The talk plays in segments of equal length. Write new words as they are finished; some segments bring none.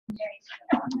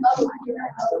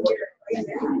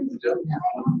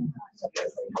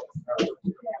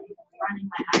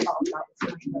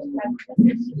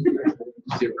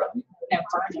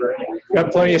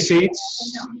Got plenty of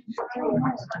seats.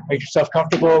 Make yourself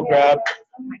comfortable. Grab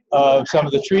some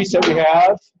of the treats that we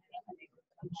have.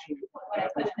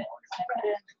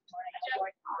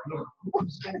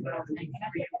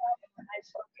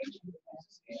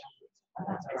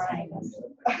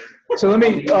 So let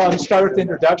me start with the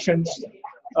introductions.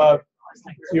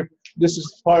 This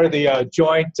is part of the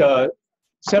joint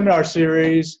seminar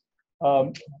series,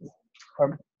 our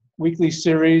weekly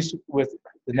series with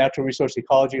the Natural Resource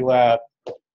Ecology Lab,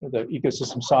 the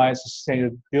Ecosystem Science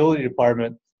and Sustainability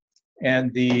Department,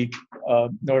 and the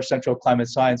North Central Climate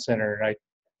Science Center. And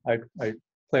I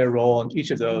play a role in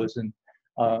each of those, and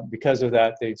because of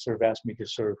that, they sort of asked me to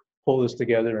sort of pull this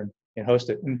together and host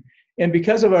it. And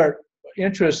because of our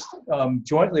interest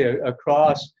jointly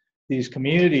across these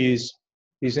communities,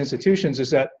 these institutions, is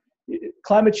that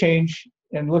climate change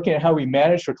and looking at how we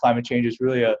manage for climate change is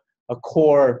really a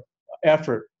core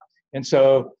effort. And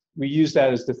so we use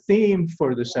that as the theme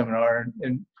for the seminar,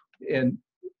 and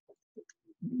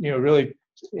really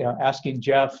asking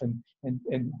Jeff and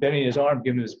bending his arm,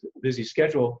 given his busy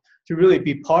schedule, to really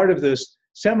be part of this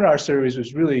seminar series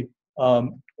was really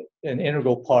an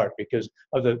integral part because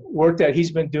of the work that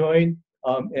he's been doing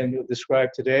and he'll describe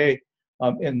today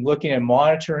in looking at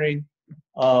monitoring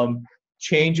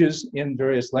changes in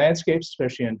various landscapes,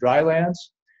 especially in dry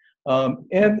lands,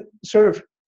 and sort of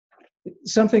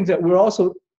something that we're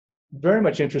also very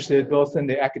much interested, both in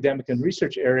the academic and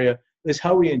research area, is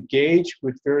how we engage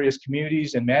with various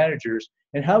communities and managers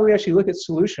and how we actually look at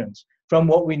solutions from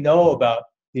what we know about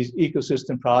these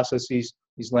ecosystem processes,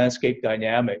 these landscape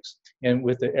dynamics. And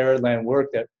with the arid land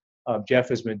work that Jeff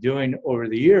has been doing over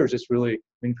the years, it's really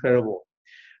incredible.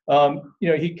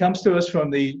 He comes to us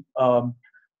from the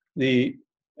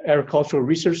Agricultural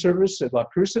Research Service at Las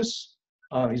Cruces.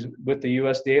 He's with the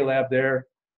USDA lab there.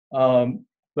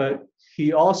 But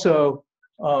he also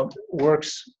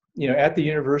works, at the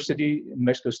university,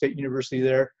 Mexico State University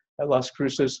there at Las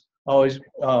Cruces, always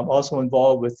also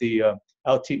involved with the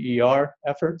LTER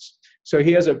efforts. So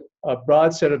he has a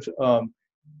broad set of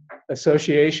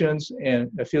associations and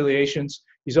affiliations.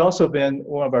 He's also been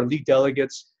one of our lead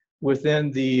delegates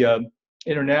within the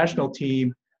international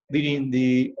team leading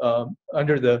the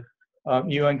under the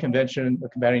UN Convention of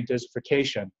Combating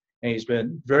Desertification, and he's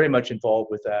been very much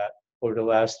involved with that over the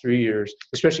last 3 years,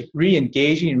 especially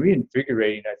re-engaging,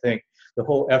 reinvigorating, I think, the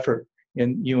whole effort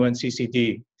in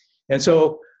UNCCD. And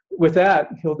so with that,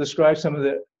 he'll describe some of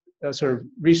the sort of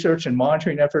research and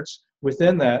monitoring efforts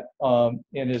within that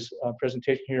in his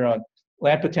presentation here on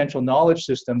land potential knowledge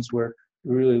systems, where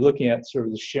we're really looking at sort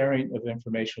of the sharing of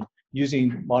information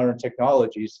using modern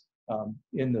technologies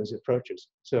in those approaches.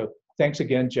 So thanks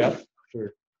again, Jeff,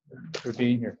 for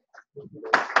being here.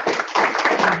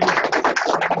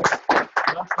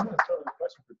 I'm going to start with a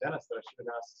question for Dennis that I should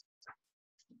have asked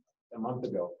a month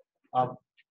ago.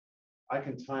 I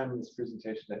can time this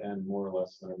presentation to end more or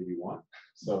less whenever you want.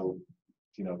 So,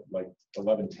 like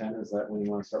 11:10, is that when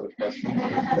you want to start with questions?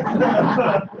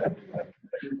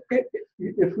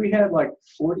 If we had like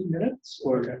 40 minutes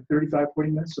or 35, 40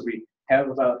 minutes, so we have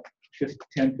about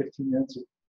 10, 15 minutes of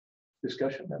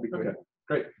discussion, that'd be great. Okay.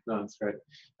 Great. No, that's great.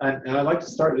 And I'd like to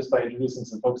start just by introducing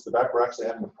some folks in the back. We're actually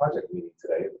having a project meeting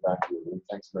today at the back of the room.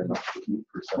 Thanks very much to Keith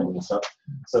for setting this up.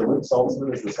 So Luke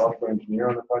Saltzman is the software engineer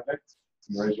on the project.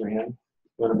 Raise your hand.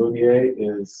 Lena Bouvier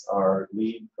is our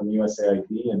lead from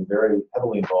USAID and very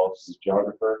heavily involved as a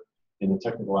geographer in the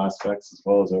technical aspects, as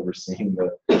well as overseeing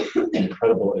the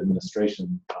incredible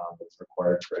administration that's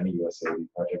required for any USAID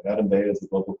project. Adam Bay is the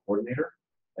global coordinator.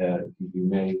 You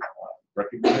may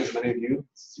recognize many of you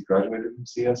since you graduated from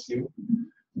CSU.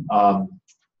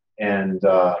 And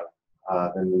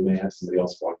then we may have somebody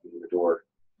else walking in the door.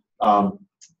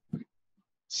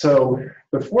 So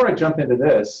before I jump into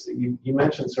this, you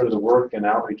mentioned sort of the work and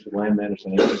outreach with land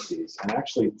management agencies. And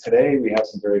actually today we have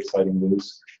some very exciting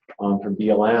news from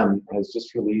BLM has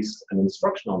just released an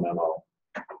instructional memo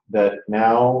that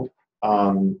now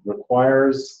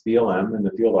requires BLM and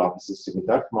the field offices to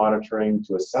conduct monitoring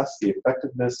to assess the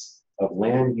effectiveness of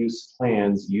land use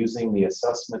plans using the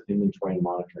assessment, inventory, and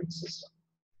monitoring system.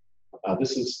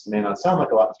 This may not sound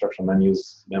like a lot. Instructional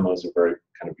memos are very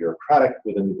kind of bureaucratic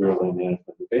within the Bureau of Land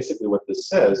Management. But basically what this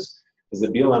says is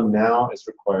that BLM now is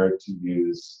required to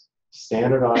use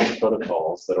standardized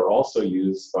protocols that are also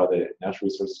used by the Natural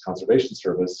Resources Conservation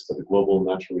Service for the Global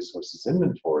Natural Resources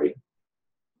Inventory,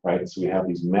 right? So we have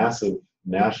these massive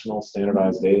national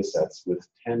standardized data sets with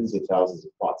tens of thousands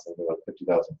of plots. I think about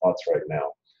 50,000 plots right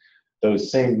now.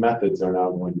 those same methods are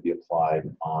now going to be applied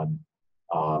on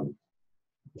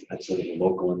at sort of a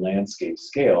local and landscape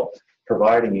scale,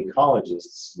 providing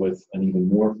ecologists with an even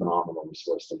more phenomenal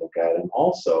resource to look at. And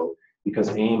also, because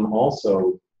AIM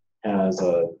also has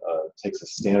takes a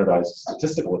standardized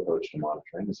statistical approach to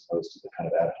monitoring, as opposed to the kind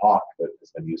of ad hoc that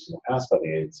has been used in the past by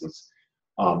the agencies,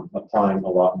 applying a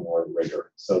lot more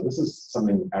rigor. So this is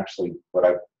something actually what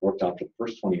I've worked on for the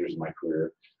first 20 years of my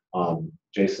career.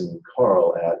 Jason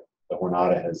Carl at the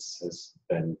Jornada has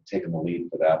been taking the lead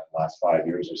for that last 5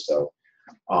 years or so.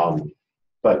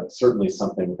 But certainly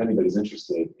something, if anybody's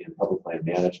interested in public land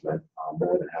management, I'm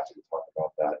more than happy to talk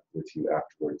about that with you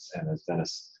afterwards. And as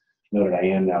Dennis noted, I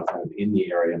am now kind of in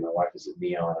the area. My wife is at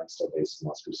Neon. I'm still based in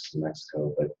Las Cruces, New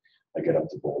Mexico, but I get up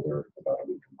to Boulder about a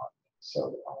week a month.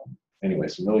 So anyway,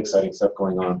 some really exciting stuff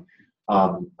going on.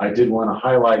 I did want to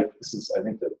highlight, this is, I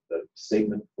think, the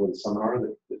statement for the seminar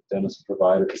that Dennis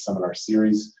provided, the seminar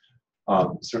series.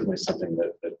 Certainly something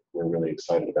that we're really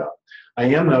excited about. I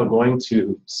am now going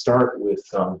to start with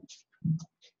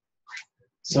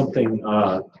something,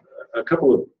 a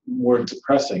couple of more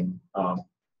depressing.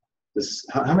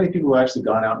 How many people have actually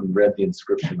gone out and read the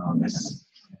inscription on this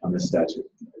statue?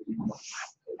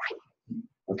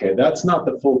 Okay, that's not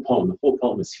the full poem. The full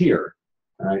poem is here,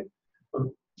 all right?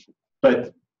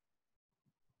 But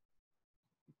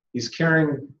he's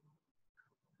carrying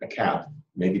a calf,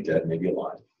 maybe dead, maybe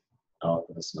alive, out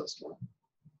in a snowstorm.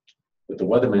 But the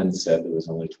weatherman said there was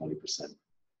only 20%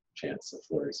 chance of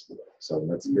flurries. So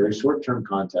that's a very short-term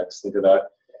context. Think of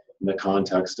that in the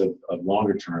context of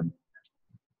longer-term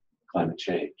climate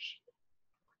change.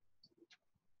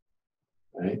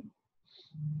 Right?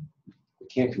 We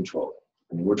can't control it.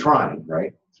 I mean, we're trying,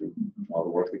 right? Through all the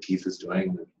work that Keith is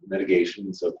doing, mitigation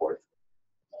and so forth.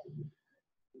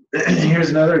 Here's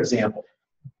another example.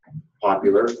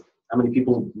 Popular. How many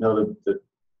people know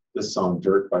this song,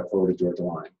 Dirt by Florida Georgia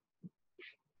Line?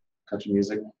 Country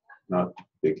music? Not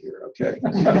big here, okay.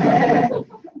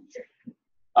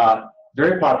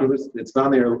 Very popular. It's been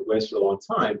on the airwaves for a long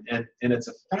time, and it's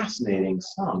a fascinating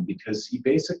song because he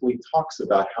basically talks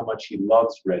about how much he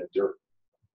loves red dirt.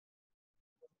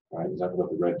 Right? He's talking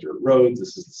about the red dirt roads.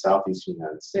 This is the southeastern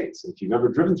United States. And if you've ever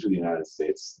driven through the United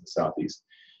States, the southeast,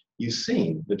 you've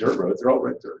seen the dirt roads. They're all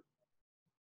red dirt.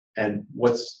 And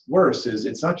what's worse is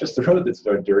it's not just the road that's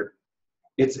red dirt.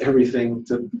 It's everything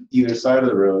to either side of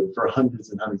the road for hundreds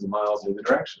and hundreds of miles in either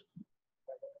direction.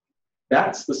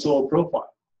 That's the soil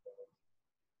profile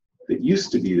that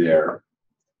used to be there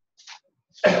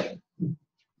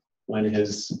when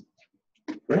his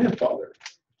grandfather,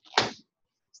 his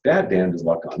dad damned his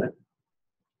luck on it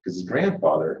because his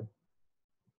grandfather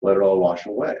let it all wash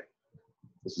away.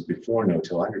 This is before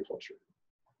no-till agriculture.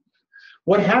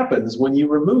 What happens when you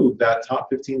remove that top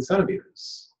 15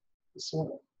 centimeters of the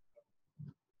soil?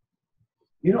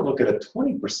 You don't look at a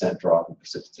 20% drop in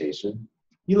precipitation.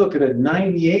 You look at a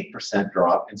 98%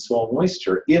 drop in soil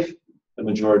moisture if the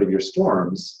majority of your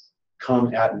storms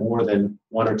come at more than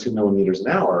 1 or 2 millimeters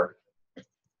an hour,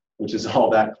 which is all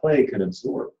that clay can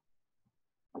absorb.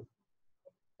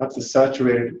 That's the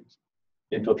saturated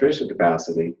infiltration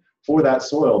capacity for that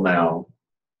soil now.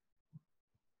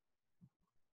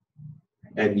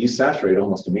 And you saturate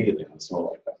almost immediately on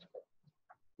soil like that.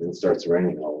 When it starts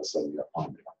raining, all of a sudden you're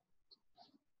on it.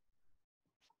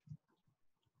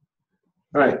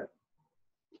 All right.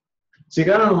 So you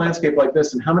got on a landscape like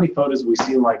this, and how many photos have we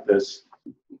seen like this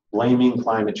blaming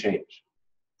climate change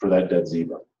for that dead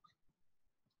zebra?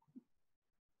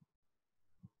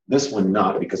 This one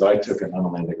not, because I took it on a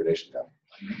land degradation down.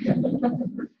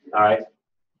 All right.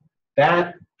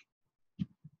 That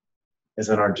is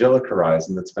an argillic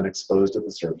horizon that's been exposed at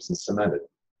the surface and cemented.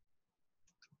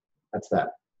 That's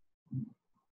that.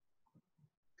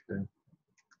 Okay.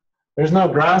 There's no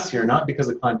grass here, not because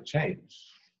of climate change.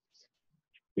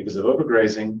 Because of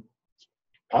overgrazing,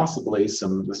 possibly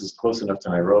some, this is close enough to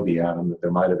Nairobi, Adam, that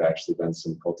there might have actually been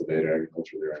some cultivated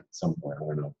agriculture there at some point, I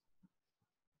don't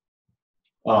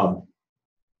know.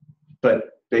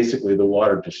 But basically the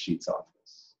water just sheets off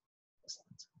this.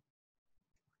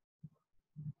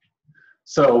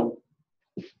 So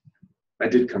I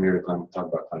did come here to talk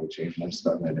about climate change, and I just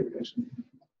about land degradation.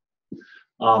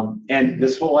 And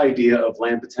this whole idea of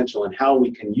land potential and how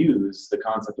we can use the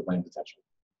concept of land potential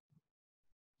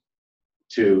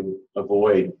to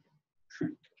avoid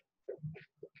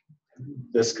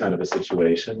this kind of a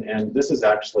situation. And this is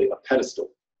actually a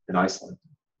pedestal in Iceland.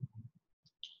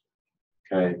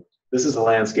 Okay, this is a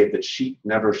landscape that sheep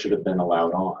never should have been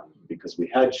allowed on because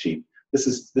we had sheep. This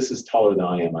is taller than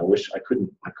I am. I wish I couldn't,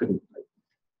 you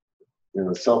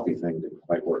know, the selfie thing didn't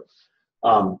quite work.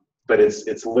 but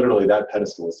it's literally that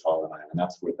pedestal is taller than I am, and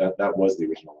that's where that was the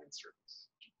original land surface.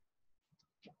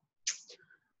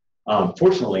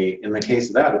 Fortunately, in the case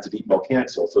of that, it's a deep volcanic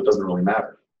soil, so it doesn't really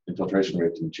matter. Infiltration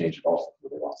rate didn't change at all.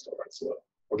 They lost all right soil.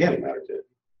 Organic matter did,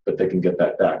 but they can get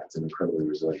that back. It's an incredibly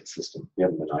resilient system. We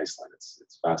haven't been Iceland.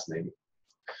 It's fascinating.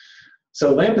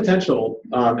 So land potential,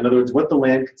 in other words, what the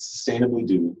land can sustainably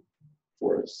do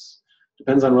for us,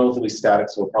 depends on relatively static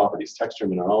soil properties: texture,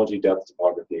 mineralogy, depth,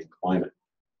 topography, and climate.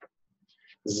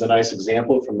 This is a nice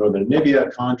example from northern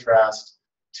Namibia. Contrast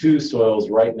two soils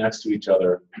right next to each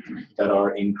other that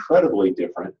are incredibly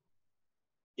different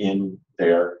in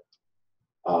their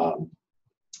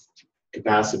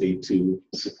capacity to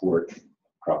support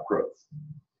crop growth,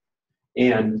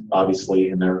 and obviously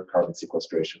in their carbon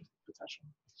sequestration potential.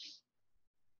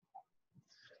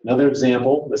 Another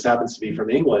example, this happens to be from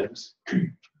England,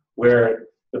 where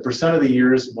the percent of the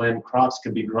years when crops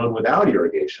can be grown without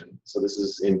irrigation, so this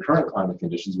is in current climate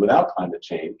conditions without climate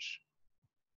change,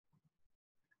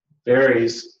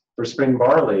 varies for spring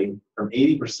barley from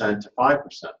 80% to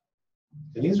 5%.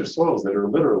 And these are soils that are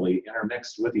literally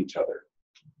intermixed with each other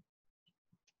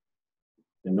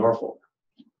in Norfolk.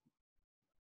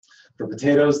 For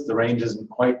potatoes, the range isn't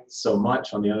quite so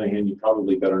much. On the other hand, you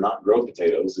probably better not grow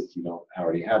potatoes if you don't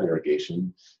already have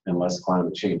irrigation, unless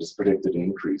climate change is predicted to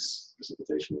increase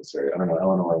precipitation in this area. I don't know,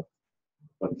 Eleanor,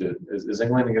 is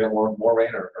England getting more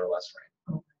rain or less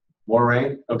rain? More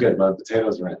rain? Oh, good, but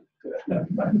potatoes are in. Good.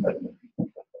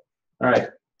 All right,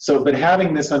 so, but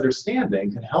having this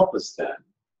understanding can help us then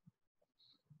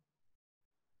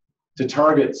to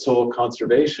target soil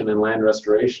conservation and land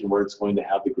restoration where it's going to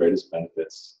have the greatest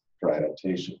benefits for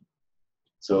adaptation.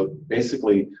 So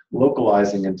basically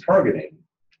localizing and targeting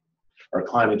our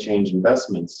climate change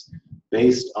investments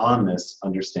based on this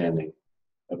understanding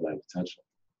of land potential.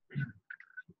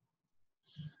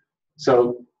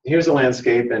 So here's a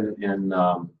landscape in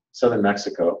southern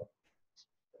Mexico.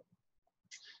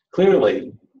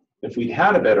 Clearly, if we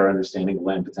had a better understanding of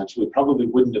land potential, we probably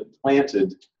wouldn't have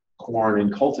planted corn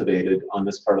and cultivated on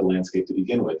this part of the landscape to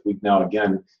begin with. We've now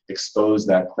again exposed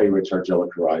that clay-rich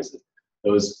argillic horizon.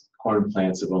 Those corn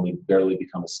plants have only barely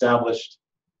become established,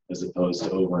 as opposed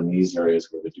to over in these areas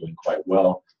where they're doing quite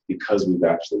well, because we've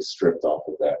actually stripped off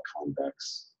of that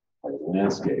convex part of the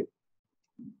landscape.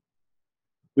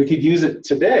 We could use it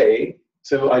today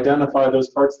to identify those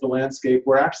parts of the landscape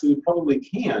where actually we probably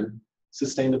can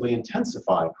sustainably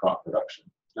intensify crop production.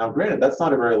 Now, granted, that's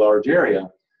not a very large area,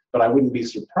 but I wouldn't be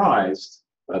surprised.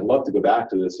 I'd love to go back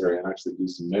to this area and actually do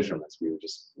some measurements. We were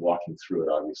just walking through it,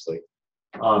 obviously.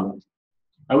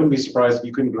 I wouldn't be surprised if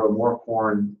you couldn't grow more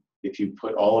corn if you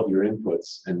put all of your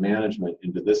inputs and management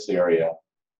into this area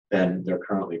than they're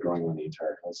currently growing on the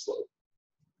entire hill slope.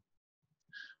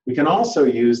 We can also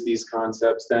use these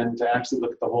concepts then to actually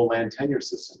look at the whole land tenure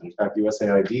system. In fact,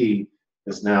 USAID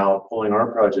is now pulling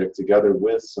our project together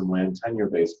with some land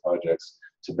tenure-based projects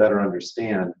to better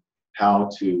understand how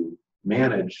to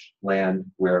manage land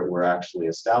where we're actually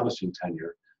establishing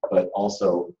tenure, but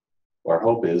also our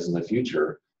hope is in the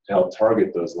future to help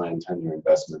target those land tenure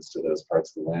investments to those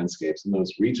parts of the landscapes and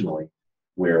those regionally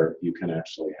where you can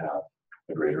actually have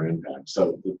a greater impact.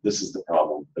 So this is the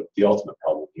problem. The ultimate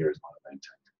problem here is not land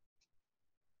tenure.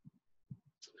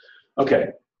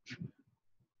 Okay,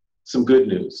 some good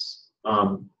news.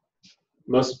 A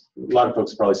lot of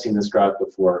folks have probably seen this graph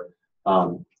before.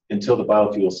 Until the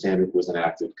biofuel standard was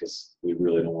enacted, because we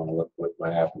really don't want to look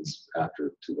what happens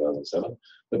after 2007.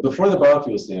 But before the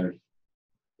biofuel standard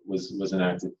was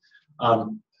enacted,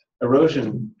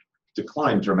 erosion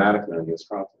declined dramatically on U.S.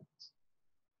 croplands.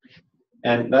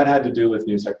 And that had to do with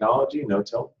new technology,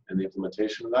 no-till, and the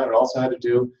implementation of that. It also had to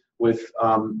do with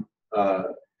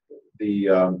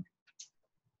the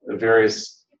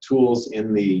various tools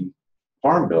in the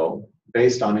Farm Bill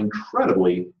based on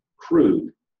incredibly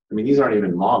crude. I mean, these aren't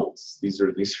even models. These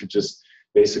are just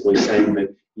basically saying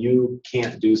that you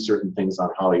can't do certain things on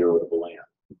highly erodible land.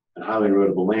 And highly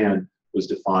erodible land was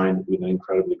defined with an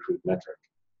incredibly crude metric.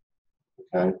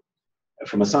 Okay?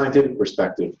 From a scientific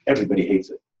perspective, everybody hates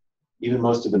it. Even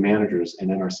most of the managers in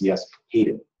NRCS hate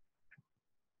it.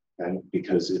 Okay?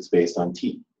 Because it's based on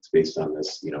T. It's based on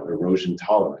this, erosion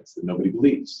tolerance that nobody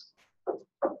believes.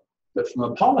 But from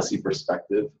a policy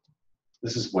perspective,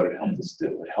 this is what it helped us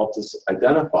do. It helped us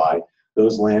identify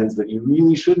those lands that you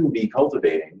really shouldn't be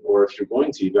cultivating, or if you're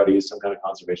going to, you've got to use some kind of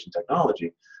conservation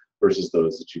technology versus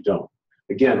those that you don't.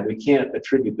 Again, we can't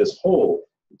attribute this whole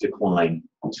decline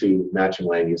to matching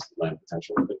land use to land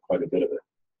potential, but quite a bit of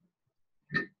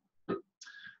it.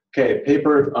 Okay,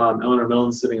 paper, Eleanor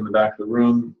Milne sitting in the back of the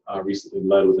room, recently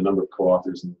led with a number of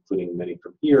co-authors, including many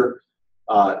from here,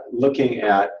 looking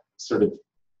at sort of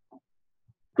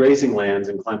grazing lands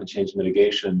and climate change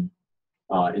mitigation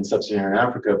in sub-Saharan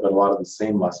Africa, but a lot of the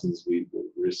same lessons. We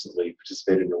recently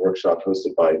participated in a workshop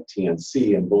hosted by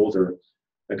TNC in Boulder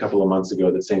a couple of months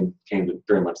ago that came to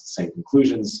very much the same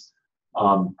conclusions.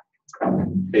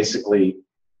 Basically,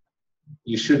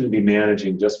 you shouldn't be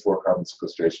managing just for carbon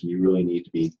sequestration. You really need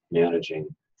to be managing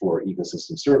for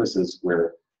ecosystem services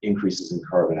where increases in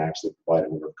carbon actually provide a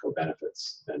number of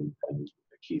co-benefits, and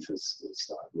Keith is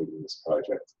leading this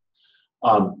project.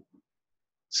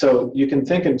 So you can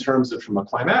think in terms of, from a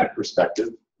climatic perspective,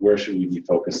 where should we be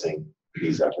focusing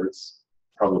these efforts?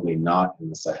 Probably not in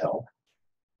the Sahel.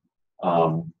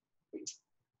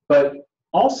 But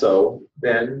also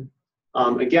then,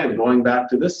 again, going back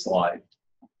to this slide,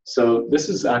 so this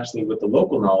is actually what the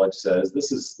local knowledge says.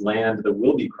 This is land that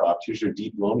will be cropped. Here's your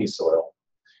deep loamy soil.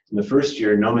 In the first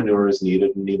year, no manure is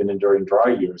needed, and even during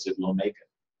dry years, it will make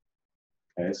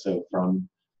it. Okay, so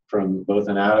from both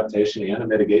an adaptation and a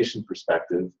mitigation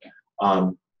perspective,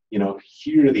 you know,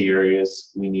 here are the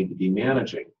areas we need to be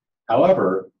managing.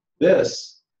 However,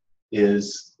 this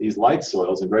is these light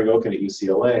soils, and Greg Oken at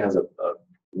UCLA has a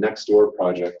next door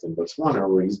project in Botswana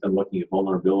where he's been looking at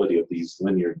vulnerability of these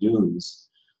linear dunes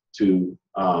to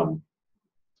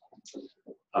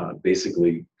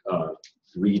basically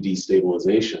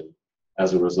re-destabilization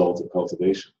as a result of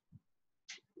cultivation.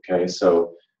 Okay,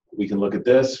 so we can look at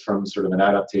this from sort of an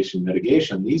adaptation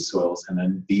mitigation, these soils, and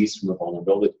then these from a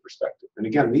vulnerability perspective. And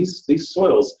again, these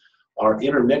soils are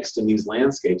intermixed in these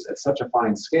landscapes at such a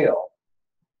fine scale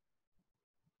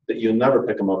that you'll never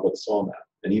pick them up with a soil map,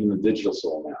 and even the digital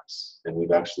soil maps. And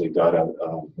we've actually got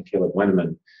Caleb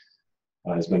Wenneman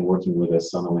has been working with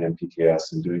us on the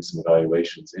LandPKS and doing some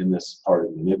evaluations in this part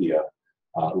of Namibia,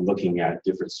 looking at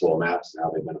different soil maps and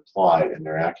how they've been applied and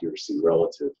their accuracy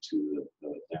relative to the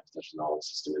land potential knowledge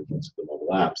system inputs of the mobile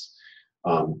apps,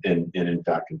 and in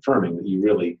fact confirming that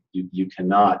you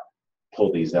cannot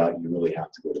pull these out. You really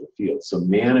have to go to the field. So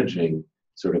managing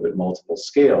sort of at multiple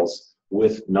scales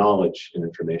with knowledge and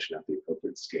information at the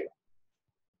appropriate scale.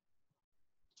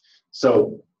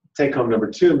 So take home number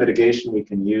 2, mitigation. We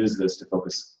can use this to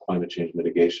focus climate change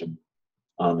mitigation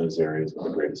on those areas with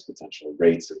the greatest potential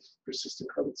rates of persistent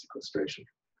carbon sequestration.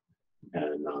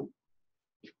 And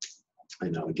I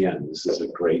know, again, this is a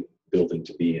great building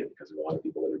to be in because there are a lot of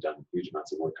people that have done huge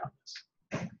amounts of work on this.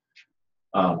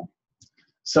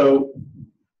 So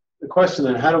the question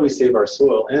then, how do we save our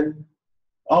soil and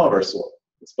all of our soil?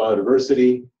 It's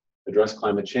biodiversity, address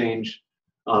climate change.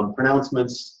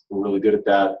 Pronouncements, we're really good at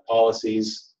that.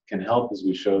 Policies can help, as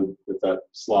we showed with that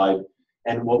slide.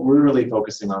 And what we're really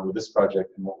focusing on with this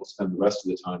project, and what we'll spend the rest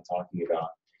of the time talking about,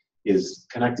 is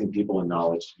connecting people and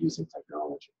knowledge using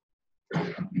technology.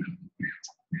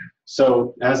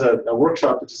 So as a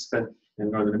workshop participant in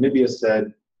Northern Namibia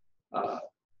said,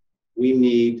 we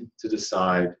need to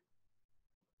decide,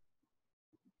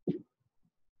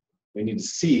 we need to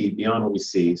see beyond what we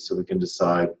see so we can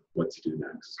decide what to do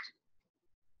next.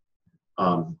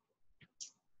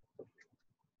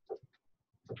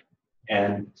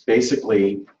 And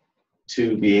basically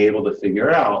to be able to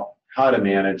figure out how to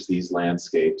manage these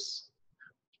landscapes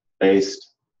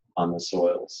based on the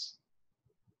soils.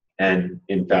 And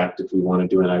in fact, if we want to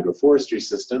do an agroforestry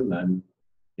system, then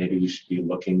maybe we should be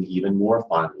looking even more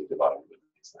finely divided with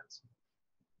these landscapes.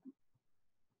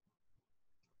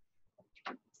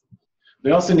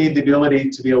 We also need the ability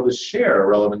to be able to share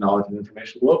relevant knowledge and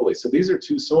information globally. So these are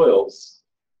 2 soils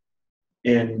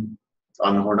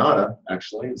on the Jornada,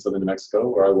 actually, in southern New Mexico,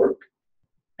 where I work,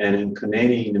 and in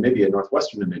Kunene, Namibia,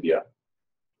 northwestern Namibia.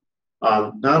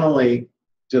 Not only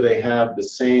do they have the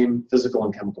same physical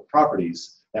and chemical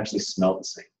properties, they actually smell the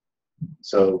same.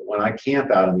 So when I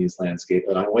camp out in these landscapes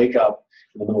and I wake up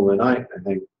in the middle of the night, I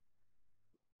think,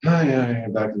 oh yeah,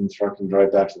 back in the truck and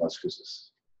drive back to Las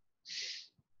Cruces.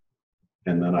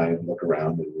 And then I look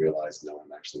around and realize, no,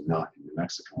 I'm actually not in New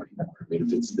Mexico anymore. I mean,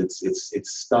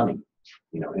 it's stunning,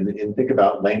 you know. And think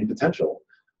about land potential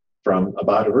from a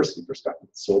biodiversity perspective,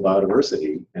 soil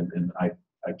biodiversity, and I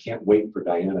can't wait for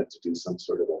Diana to do some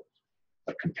sort of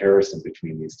a comparison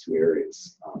between these 2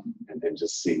 areas, and then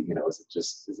just see, you know, is it,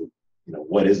 you know,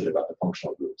 what is it about the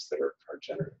functional groups that are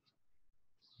generative?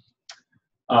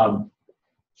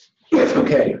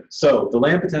 Okay, so the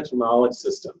land potential knowledge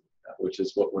system, which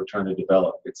is what we're trying to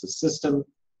develop. It's a system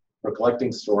for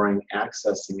collecting, storing,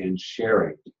 accessing, and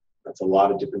sharing. That's a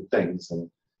lot of different things. And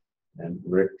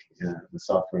Rick, the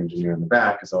software engineer in the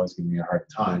back, is always giving me a hard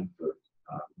time for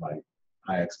my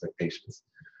high expectations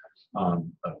of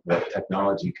what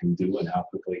technology can do and how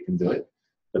quickly it can do it.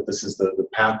 But this is the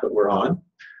path that we're on.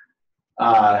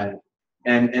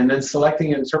 and then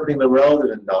selecting and interpreting the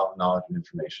relevant knowledge and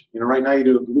information. You know, right now you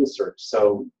do a Google search.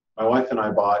 So my wife and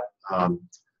I bought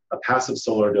a passive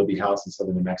solar adobe house in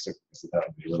southern New Mexico because that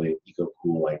would be a really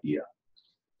eco-cool idea,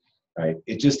 right?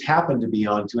 It just happened to be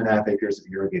on 2.5 acres of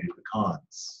irrigated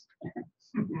pecans.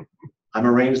 I'm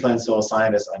a rangeland soil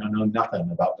scientist. I don't know nothing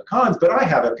about pecans, but I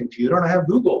have a computer and I have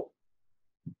Google.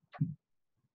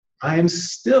 I am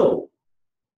still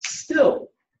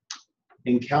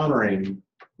encountering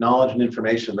knowledge and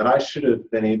information that I should have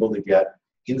been able to get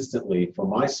instantly for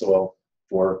my soil,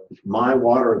 for my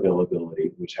water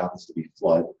availability, which happens to be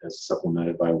flood as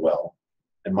supplemented by well,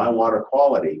 and my water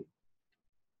quality.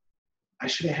 I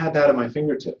should have had that at my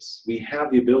fingertips. We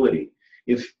have the ability.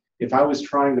 If I was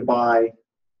trying to buy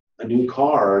a new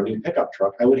car or a new pickup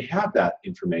truck, I would have that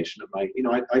information at my, you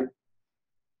know,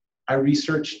 I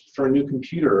researched for a new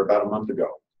computer about a month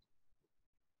ago.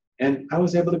 And I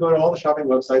was able to go to all the shopping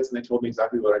websites and they told me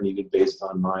exactly what I needed based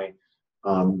on my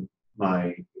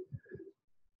my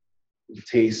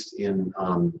taste in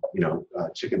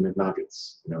chicken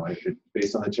McNuggets. You know, I could,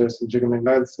 based on the taste in chicken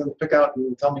McNuggets, pick out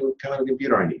and tell me what kind of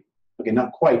computer I need. Okay,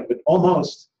 not quite, but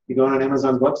almost. You go on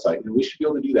Amazon's website, and we should be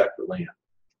able to do that for land.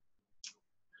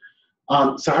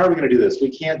 So how are we going to do this? We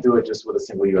can't do it just with a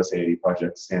single USAID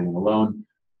project standing alone.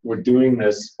 We're doing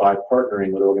this by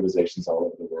partnering with organizations all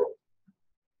over the world.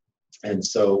 And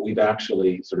so we've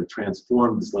actually sort of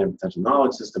transformed this Land Potential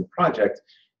Knowledge System project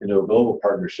into a global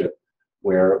partnership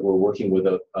where we're working with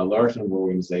a large number of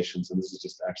organizations, and this is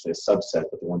just actually a subset,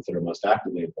 but the ones that are most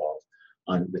actively involved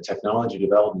on the technology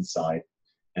development side.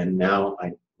 And now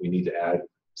we need to add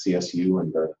CSU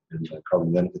and the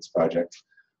Carbon Benefits Project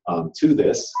to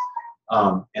this,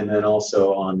 and then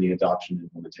also on the adoption and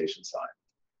implementation side.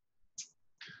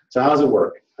 So how does it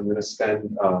work? I'm going to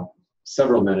spend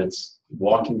several minutes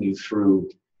walking you through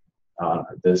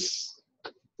this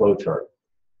flowchart.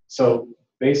 So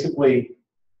basically,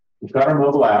 we've got our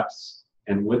mobile apps,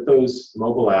 and with those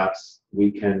mobile apps,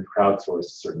 we can crowdsource a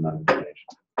certain amount of information.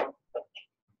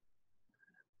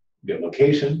 We get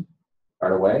location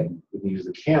right away. We can use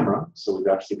the camera. So we've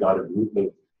actually got a group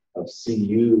of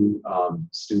CU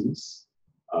students,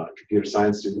 computer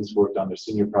science students, worked on their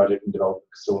senior project and developed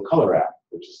a soil color app,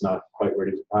 which is not quite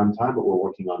ready for prime time, but we're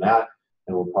working on that.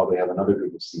 And we'll probably have another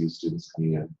group of CU students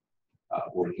coming in,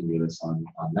 working with us on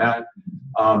that.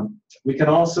 We can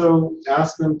also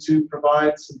ask them to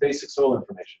provide some basic soil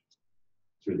information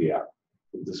through the app,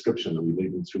 the description that we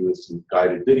lead them through with some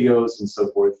guided videos and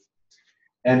so forth.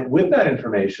 And with that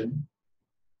information,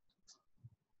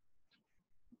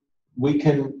 we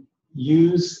can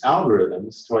use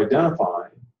algorithms to identify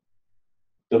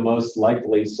the most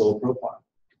likely soil profile.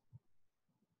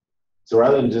 So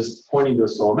rather than just pointing to a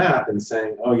soil map and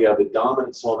saying, oh yeah, the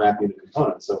dominant soil map unit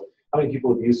component. So how many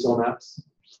people have used soil maps?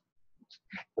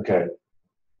 Okay.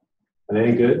 Are they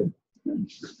any good?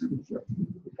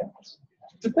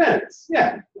 Depends,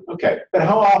 yeah. Okay. But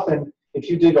how often, if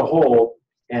you dig a hole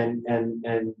and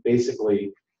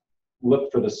basically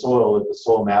look for the soil that the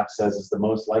soil map says is the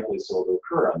most likely soil to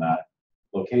occur on that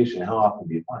location, how often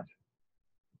do you find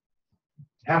it?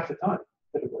 Half the time,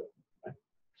 typically. Right?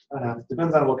 Not half. It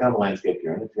depends on what kind of landscape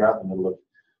you're in. If you're out in the middle of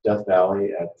Death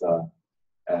Valley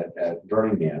at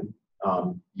Birmingham,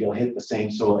 you'll hit the same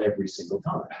soil every single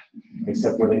time,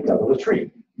 except where they double a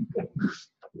tree.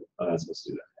 I'm not supposed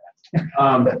to do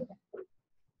that.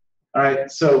 All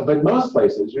right, so, but most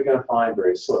places you're going to find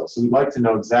various soils. So we'd like to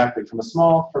know exactly from a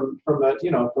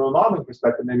modeling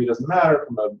perspective, maybe it doesn't matter.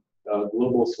 From a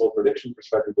global soil prediction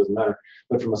perspective, it doesn't matter.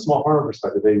 But from a small farmer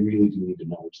perspective, they really do need to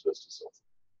know which of those two soils.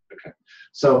 Okay,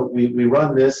 so we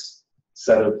run this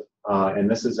set of, and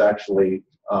this is actually,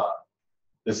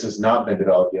 this has not been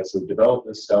developed yet. So we've developed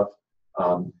this stuff.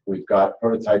 We've got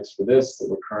prototypes for this that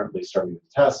we're currently starting to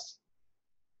test.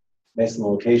 Based on the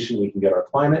location, we can get our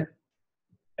climate.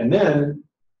 And then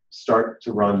start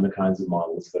to run the kinds of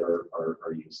models that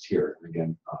are used here. And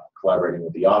again, collaborating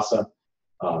with the ASA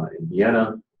in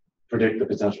Vienna, predict the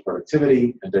potential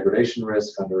productivity and degradation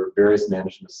risk under various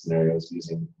management scenarios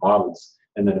using models,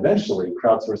 and then eventually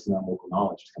crowdsourcing that local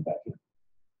knowledge to come back in.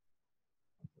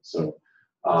 So,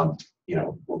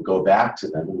 we'll go back to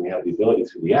them, and we have the ability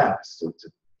through the apps to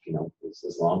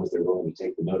as long as they're willing to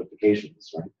take the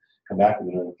notifications, right? Come back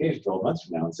with the notification 12 months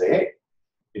from now and say, hey,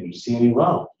 did you see any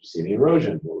runoff? Did you see any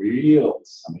erosion? What were your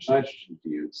yields? How much nitrogen did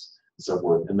you use? And so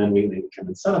forth. And then we can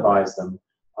incentivize them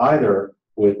either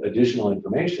with additional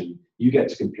information. You get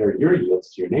to compare your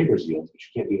yields to your neighbor's yields, but you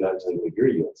can't do that until you put your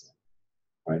yields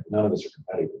in. Right? None of us are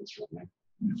competitive in this room, right?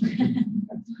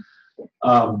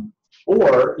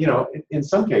 Or, in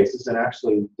some cases, and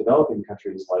actually developing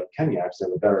countries like Kenya actually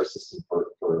have a better system for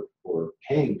for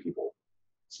paying people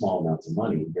small amounts of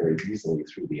money very easily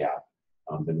through the app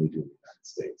than we do in the United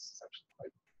States. It's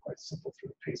actually quite simple through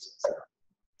the paces there.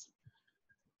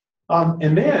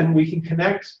 And then we can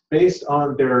connect based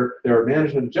on their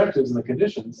management objectives and the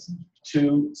conditions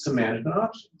to some management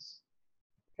options.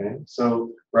 Okay,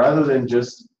 so rather than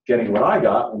just getting what I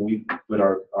got when we put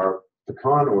our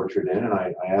pecan orchard in, and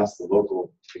I asked the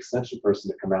local extension person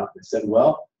to come out, and they said,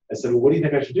 well, what do you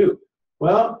think I should do?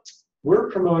 Well, we're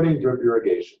promoting drip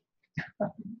irrigation.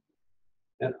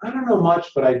 And I don't know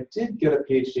much, but I did get a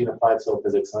PhD in applied soil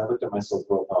physics, and I looked at my soil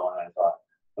profile and I thought,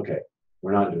 okay,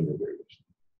 we're not doing drip irrigation.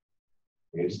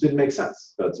 It just didn't make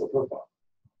sense, that soil profile.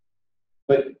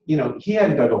 But he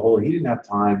hadn't dug a hole, he didn't have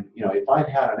time. If I'd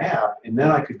had an app, and then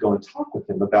I could go and talk with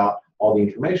him about all the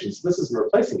information. So this is a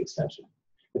replacing extension.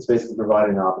 It's basically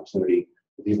providing an opportunity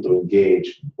for people to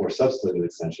engage or substitute an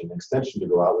extension to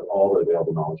go out with all the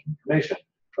available knowledge and information,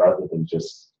 rather than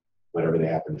just whatever they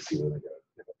happen to see when they go.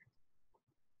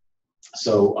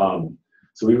 So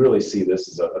we really see this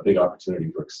as a big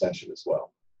opportunity for extension as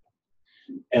well.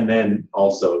 And then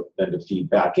also to feed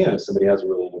back in, if somebody has a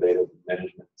really innovative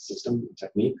management system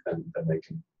technique, then they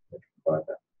can provide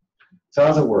that. So how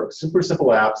does it work? Super simple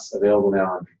apps available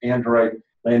now on Android,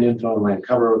 Land Info and Land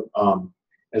Cover.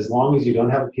 As long as you don't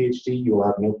have a PhD, you will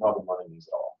have no problem running these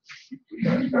at all.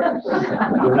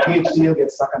 With a PhD, you'll get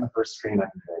stuck on the first screen, I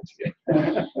can guarantee you.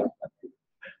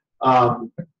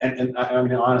 And I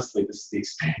mean, honestly, this is the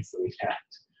experience that we've had,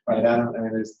 right?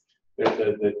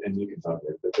 And you can talk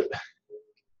about it.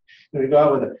 We go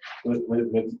out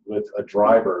with a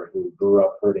driver who grew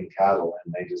up herding cattle,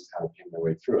 and they just kind of came their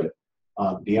way through it.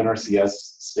 The NRCS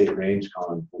state range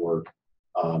con for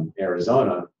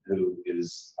Arizona, who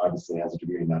obviously has a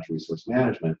degree in natural resource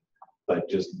management, but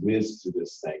just whizzed through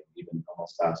this thing even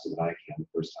almost faster than I can the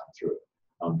first time through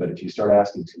it. But if you start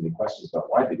asking too many questions about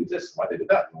why they do this, why they did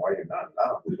that, and why you're not, I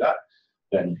don't do that,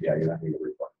 then yeah, you're not going to get a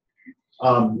report.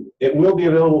 It will be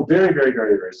available very, very,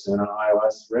 very, very soon on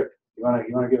iOS. Rick, you want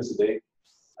to give us a date?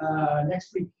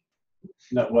 Next week.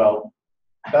 No, well,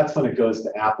 that's when it goes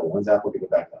to Apple. When's Apple give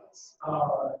it back to us?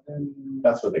 Then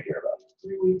that's what they care about.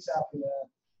 3 weeks after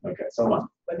that. Okay, so a month.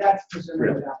 But that's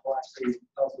presumably what Apple actually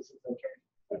tells us it's okay.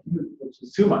 Which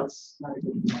is 2 months. not a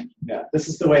good thing. Yeah, this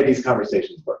is the way these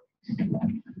conversations work.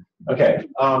 Okay.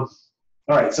 All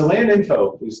right. So Land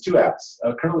Info is 2 apps.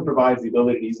 Currently provides the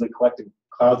ability to easily collect and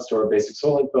cloud store basic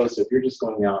soil info. So if you're just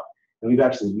going out, and we've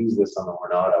actually used this on the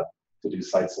Jornada to do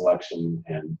site selection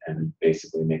and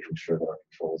basically making sure that our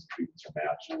controls and treatments are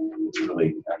matched. It's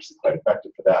really actually quite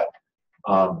effective for that.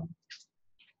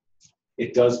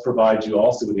 It does provide you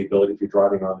also with the ability, if you're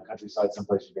driving around the countryside,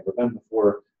 someplace you've never been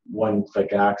before,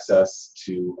 one-click access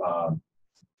to,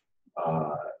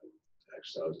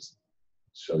 actually I'll just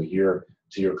show here,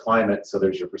 to your climate. So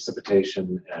there's your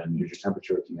precipitation and there's your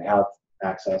temperature if you have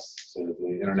access to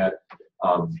the internet.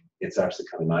 It's actually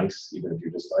kind of nice, even if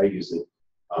you're just, I use it,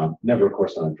 never of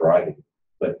course when I'm driving,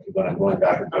 but when I'm going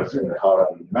back and forth in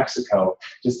Colorado and New Mexico,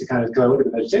 just to kind of, because I look at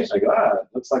the vegetation, I go, it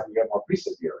looks like we got more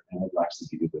precip here, and it'll actually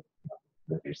give you the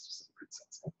specific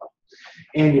presets.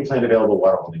 And you plan available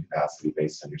water holding capacity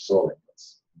based on your soil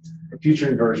inputs. The future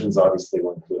inversions obviously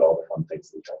will include all the fun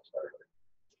things that we talked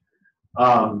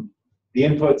about earlier. The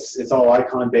inputs, it's all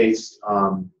icon based,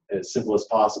 as simple as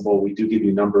possible. We do give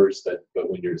you numbers, but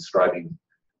when you're describing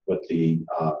what the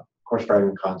coarse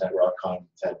fragment content, rock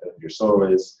content of your soil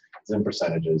is, it's in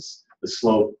percentages. The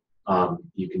slope,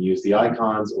 you can use the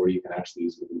icons, or you can actually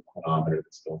use the clinometer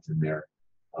that's built in there.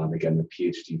 Again, the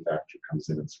PhD factor comes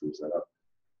in and screws that up.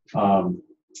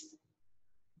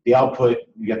 The output,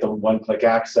 you get the one-click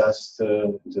access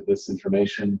to this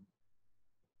information.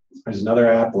 There's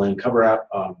another app, Land Cover app.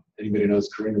 Anybody knows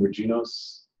Karina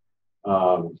Reginos?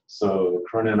 So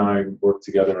Karina and I worked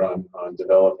together on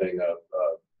developing a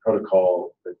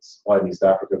protocol that's applied in East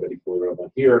Africa, but equally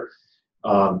relevant here,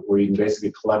 where you can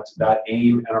basically collect that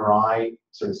AIM, NRI,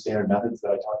 sort of standard methods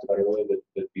that I talked about earlier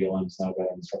that BLM's now got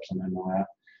an instructional manual app.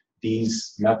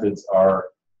 These methods are,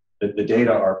 the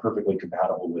data are perfectly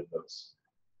compatible with those.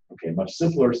 Okay, much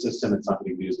simpler system. It's not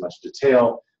going to use much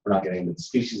detail. We're not getting into the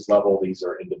species level. These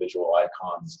are individual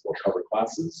icons for cover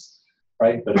classes,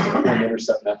 right? But it's a point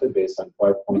intercept method based on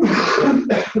 5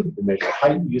 points. We measure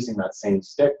height using that same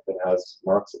stick that has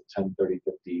marks of 10, 30,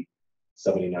 50,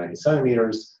 70, 90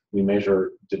 centimeters. We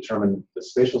determine the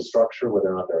spatial structure,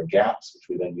 whether or not there are gaps, which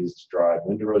we then use to drive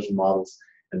wind erosion models.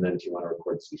 And then if you want to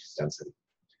record species density.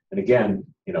 And again,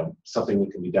 something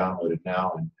that can be downloaded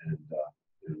now and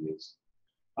used.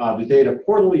 The data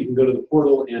portal, you can go to the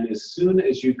portal, and as soon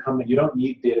as you come, you don't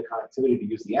need data connectivity to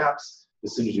use the apps.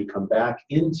 As soon as you come back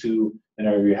into an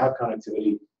area where you have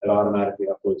connectivity, It automatically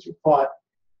uploads your plot,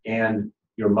 and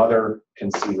your mother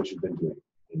can see what you've been doing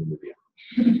in Namibia.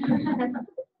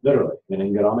 Literally, and then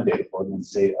you get on the data board and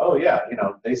say, oh yeah, you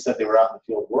know, they said they were out in the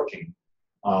field working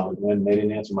when they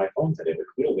didn't answer my phone today, but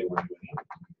clearly they weren't doing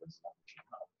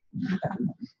anything.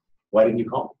 Why didn't you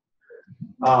call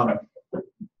me?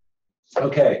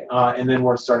 Okay, and then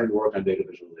we're starting to work on data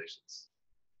visualizations.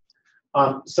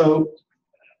 So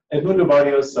Edmundo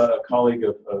Barrios, a colleague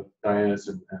of Diana's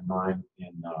and mine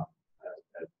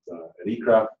at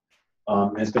eCraft,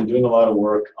 has been doing a lot of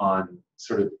work on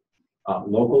sort of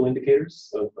local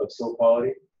indicators of soil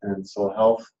quality and soil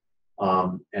health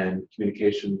and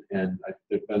communication. And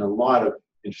there have been a lot of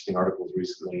interesting articles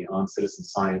recently on citizen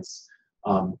science,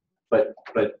 but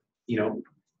you know,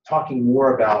 talking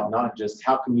more about not just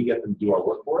how can we get them to do our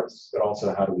work for us, but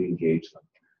also how do we engage them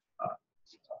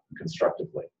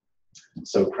constructively.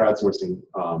 So crowdsourcing,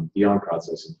 beyond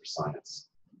crowdsourcing for science.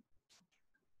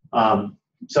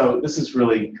 So this is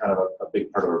really kind of a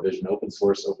big part of our vision: open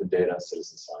source, open data,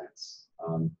 citizen science.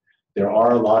 There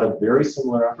are a lot of very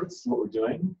similar efforts to what we're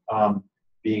doing,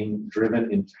 being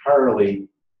driven entirely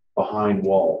behind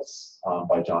walls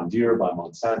by John Deere, by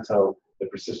Monsanto. The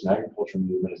precision agriculture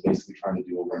movement is basically trying to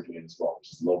do what we're doing as well,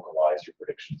 which is localize your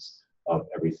predictions of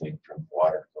everything from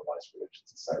water, fertilizer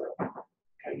predictions, etc.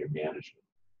 Okay, your management.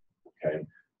 Okay,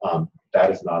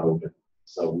 that is not open.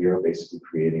 So we are basically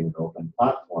creating an open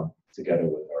platform together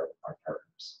with our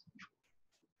partners.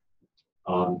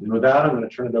 And with that, I'm going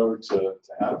to turn it over to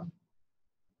Adam.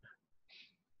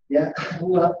 Yeah,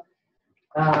 well,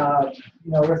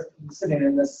 you know, we're sitting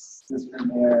in this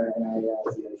room here, and I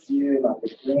see you, a lot of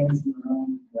big brains in the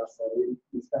room.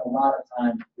 We spend a lot of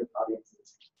time with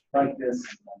audiences like this,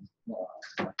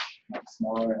 and much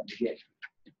smaller, and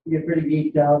we get pretty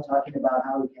geeked out talking about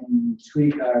how we can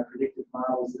tweak our predictive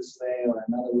models this way or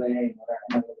another way,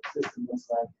 and what the system looks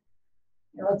like.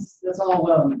 You know, that's all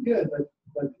well and good,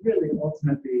 but really,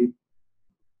 ultimately,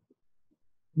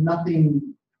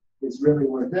 nothing is really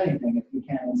worth anything if we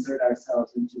can't insert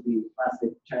ourselves into the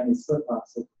plastic Chinese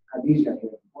flip-flops of Khadija here in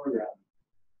the foreground,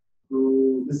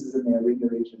 who, this is in the Herrick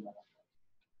region of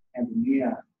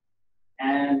Tanzania.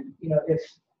 And, you know, if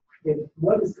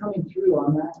what is coming through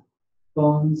on that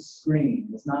phone screen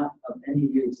is not of any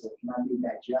use, it cannot be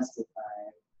digested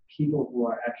by people who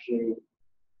are actually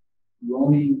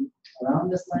roaming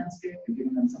around this landscape and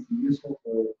giving them something useful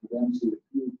for them to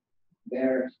improve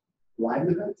their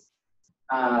livelihoods,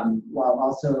 while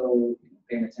also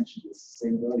paying attention to the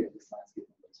sustainability of this landscape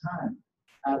over time,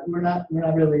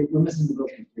 we're missing the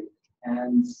boat completely.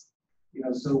 And you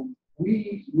know, so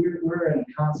we're in a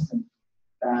constant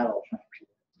battle trying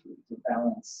to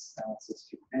balance those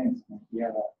two things. And we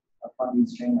have a funding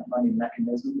stream, a funding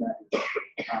mechanism that is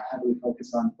heavily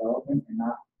focused on development and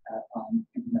not on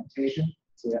implementation.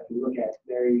 So we have to look at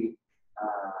very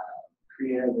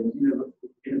creative and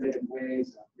innovative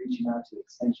ways of reaching out to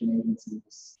extension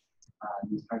agencies in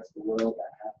these parts of the world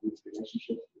that have these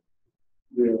relationships with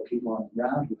real people on the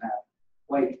ground who have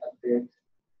quite a bit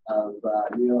of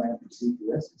real and perceived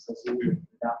risk associated with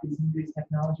adopting some of these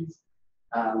technologies.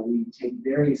 We take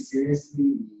very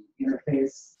seriously the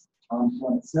interface on the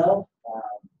phone itself.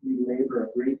 We labor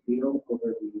a great deal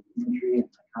over the imagery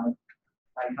and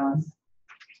icons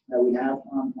that we have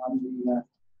on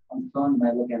the phone. And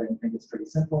I look at it and think it's pretty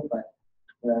simple, but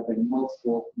there have been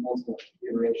multiple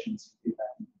iterations to do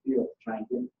that in the field to try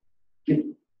and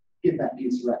get that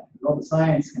piece right. All the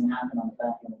science can happen on the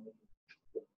back end.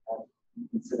 You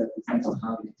can set up these things on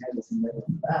how the tables and label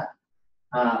on the back.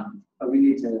 But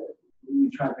we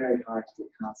try very hard to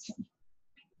get constant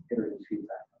iterative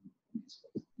feedback on these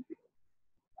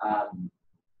fields.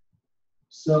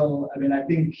 So, I mean, I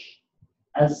think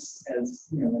as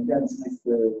you know, when Dennis makes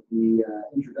the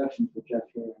introduction for Jeff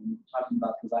here and talking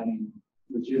about providing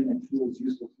legitimate tools,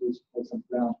 useful tools for folks on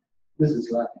the ground, this is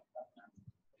what I think about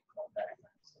that.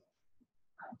 So,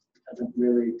 it doesn't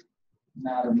really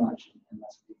matter much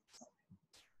unless we do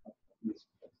something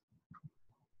useful.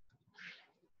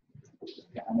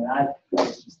 Yeah, I mean,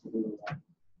 that's just a little.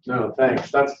 No,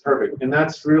 thanks. That's perfect. And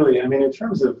that's really, I mean, in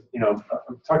terms of, you know,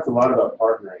 I've talked a lot about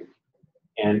partnering,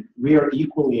 and we are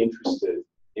equally interested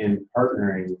in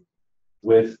partnering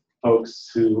with folks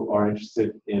who are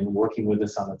interested in working with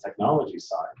us on the technology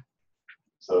side.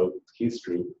 So Keith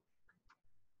Street,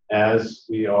 as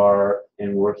we are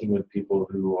in working with people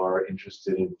who are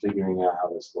interested in figuring out how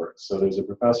this works. So there's a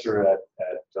professor at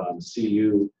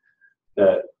CU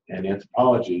in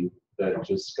anthropology that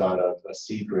just got a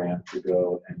seed grant to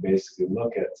go and basically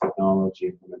look at technology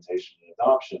implementation and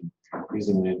adoption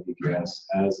using LandPKS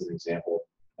as an example,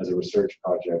 as a research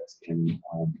project in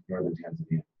northern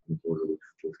Tanzania, on the border with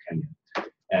with Kenya.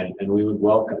 And we would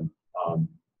welcome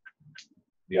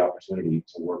the opportunity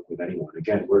to work with anyone.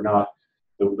 Again, we're not,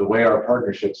 the way our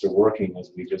partnerships are working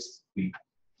is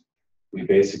we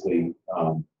basically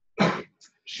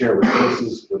share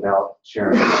resources without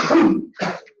sharing. And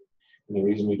the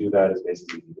reason we do that is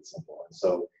basically to keep it simple. And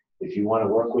so if you want to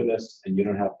work with us and you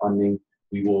don't have funding,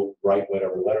 we will write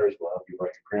whatever letters, we'll help you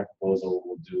write your grant proposal,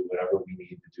 we'll do whatever we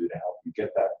need to do to help you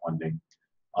get that funding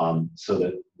so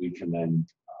that we can then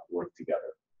work together.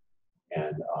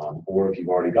 And, or if you've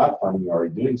already got funding, you're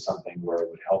already doing something where it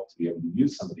would help to be able to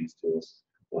use some of these tools,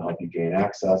 we'll help you gain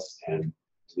access, and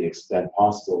to the extent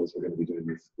possible, as we're going to be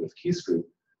doing with Keys Group,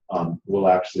 we'll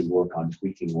actually work on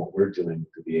tweaking what we're doing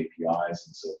to the APIs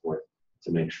and so forth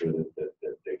to make sure that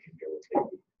they can go with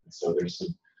it. And so there's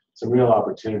some real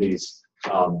opportunities,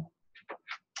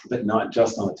 but not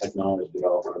just on the technology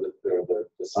development or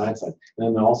the science side.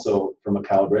 And then also from a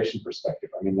calibration perspective,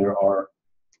 I mean, there are,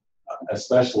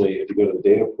 especially if you go to the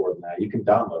data port now, you can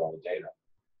download all the data.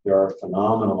 There are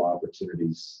phenomenal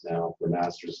opportunities now for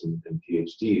masters and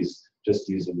PhDs just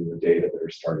using the data that are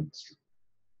starting to stream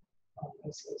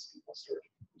as people start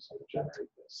to sort of generate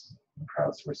this from a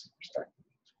crowdsourcing perspective,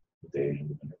 the data and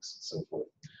the mix and so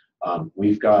forth.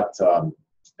 We've got,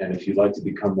 and if you'd like to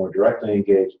become more directly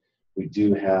engaged, we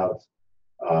do have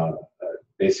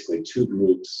basically two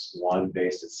groups, one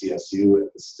based at CSU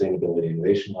at the Sustainability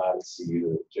Innovation Lab at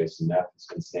CU that Jason Neff has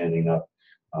been standing up,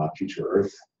 Future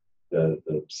Earth.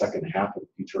 The second half of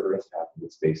Future Earth, half of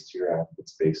it's based here, half of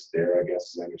it's based there, I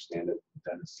guess, as I understand it.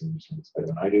 Dennis understands better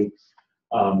than I do.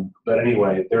 But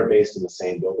anyway, they're based in the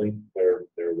same building. They're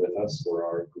with us, where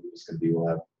our group is going to be. We'll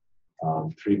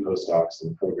have 3 postdocs in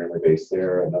the program are based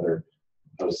there, another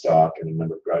postdoc, and a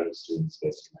number of graduate students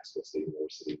based at Mexico State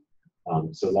University.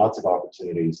 So lots of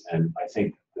opportunities, and I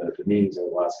think the meetings over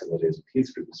the last couple of days with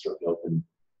Keys Group has certainly opened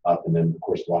up, and then of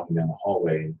course walking down the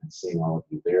hallway and seeing all of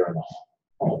you there in the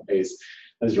hallways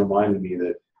has reminded me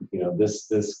that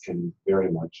this can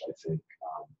very much, I think,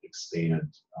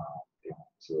 expand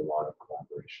to a lot of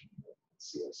collaboration with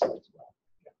CSO as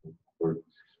well.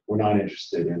 We're not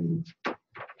interested in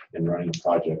running a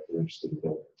project. We're interested in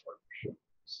building a partnership.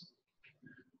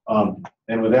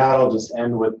 And with that, I'll just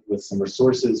end with some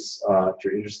resources if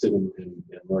you're interested in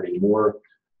learning more.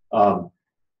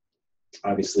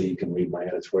 Obviously, you can read my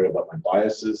editorial about my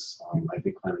biases. I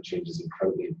think climate change is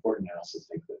incredibly important. I also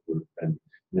think that we've been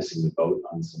missing the boat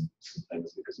on some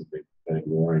things because we've been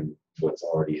ignoring what's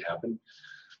already happened.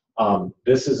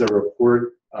 This is a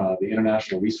report, the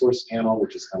International Resource Panel,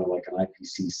 which is kind of like an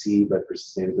IPCC, but for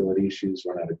sustainability issues,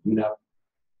 run out of UNEP.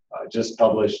 Just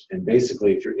published, and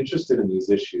basically, if you're interested in these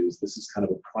issues, this is kind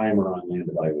of a primer on land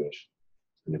evaluation,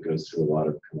 and it goes through a lot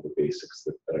of kind of the basics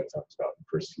that I talked about in the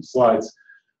first few slides.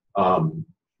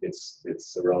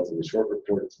 It's a relatively short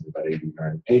report. It's about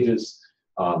 89 pages,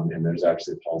 and there's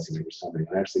actually a policymaker summary.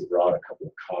 I actually brought a couple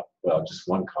of copies, well, just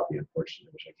one copy,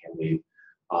 unfortunately, which I can't leave.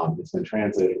 It's been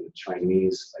translated into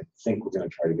Chinese. I think we're going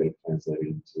to try to get it translated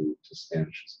into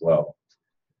Spanish as well.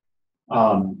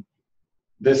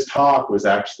 This talk was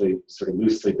actually sort of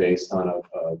loosely based on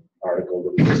an article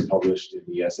that was published in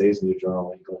the ESA's new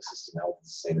journal, Ecosystem Health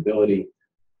and Sustainability,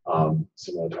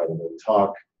 similar title to the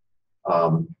talk.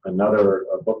 Another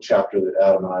book chapter that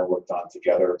Adam and I worked on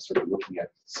together, sort of looking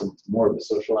at some more of the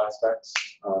social aspects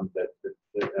that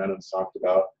Adam's talked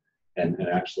about, and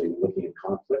actually looking at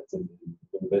conflict and a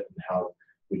little bit, and how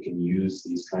we can use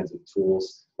these kinds of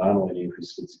tools not only to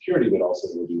increase food security, but also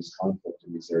to reduce conflict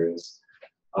in these areas.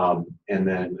 And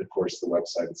then, of course, the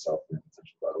website itself,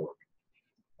 landpotential.org.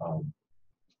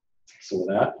 So with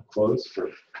that, I'll close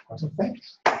for some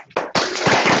thanks.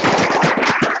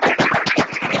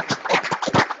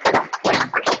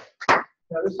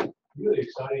 Now, this is really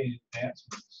exciting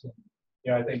advancements.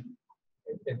 And, I think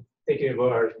in thinking of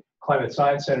our Climate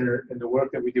Science Center and the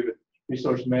work that we do with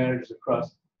resource managers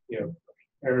across,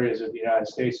 areas of the United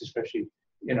States, especially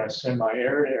in our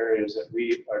semi-arid areas that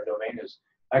our domain is,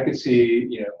 I could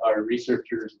see, our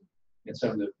researchers and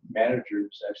some of the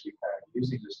managers actually kind of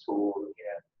using this tool, looking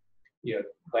at,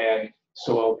 land,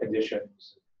 soil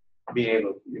conditions, being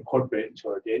able to incorporate into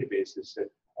our databases that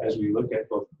as we look at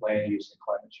both land use and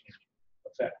climate change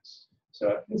effects.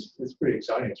 So it's pretty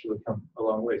exciting. It's really come a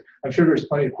long way. I'm sure there's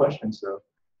plenty of questions, though.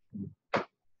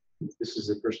 This is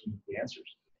the person with the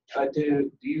answers. Do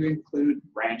you include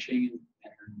ranching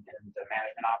and the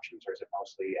management options, or is it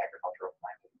mostly agricultural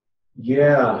planting?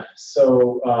 Yeah,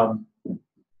 so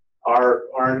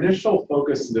our initial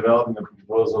focus in developing the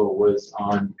proposal was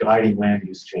on guiding land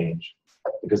use change,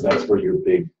 because that's where your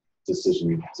big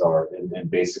decisions are. And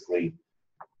basically,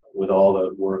 with all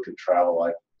the work and travel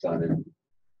I've done in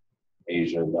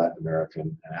Asia, Latin America,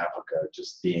 and Africa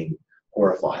just being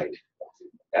horrified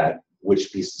at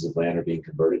which pieces of land are being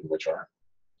converted and which aren't.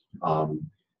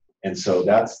 And so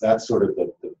that's sort of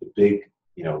the big,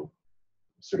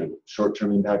 sort of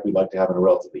short-term impact we'd like to have, and a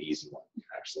relatively easy one,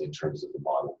 actually, in terms of the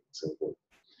model and so forth.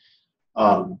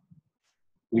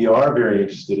 We are very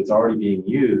interested, it's already being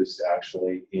used,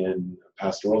 actually, in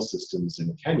pastoral systems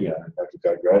in Kenya. In fact, we've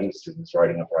got graduate students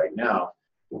writing up right now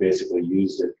who basically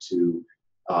used it to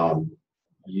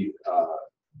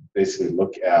basically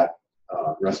look at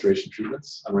restoration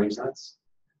treatments on rangelands,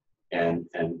 and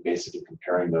basically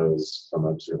comparing those from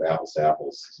a sort of apples to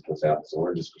apples, as opposed to apples to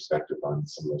oranges perspective on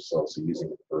some of those soils. So using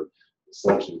it for the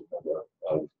selection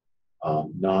of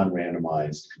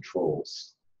non-randomized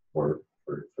controls for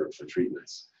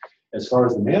treatments. As far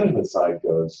as the management side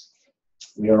goes,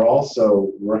 we are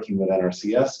also working with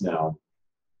NRCS now.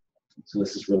 So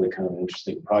this is really kind of an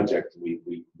interesting project. We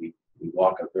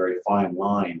walk a very fine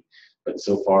line, but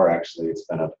so far actually it's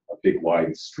been a big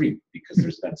wide street, because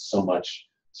there's been so much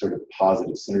sort of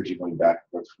positive synergy going back and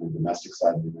forth from the domestic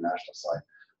side and the international side.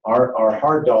 Our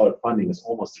hard dollar funding is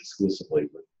almost exclusively,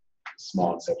 with a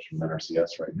small exception from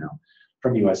NRCS right now,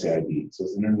 from USAID. So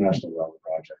it's an international development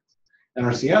project.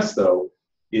 NRCS, though,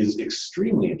 is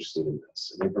extremely interested in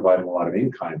this, and they're providing a lot of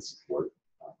in-kind support,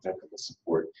 technical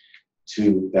support,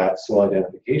 to that soil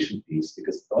identification piece,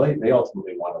 because they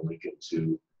ultimately want to link it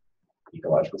to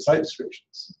ecological site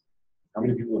descriptions. How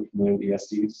many people are familiar with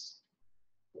ESDs?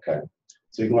 Okay.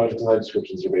 So ecological site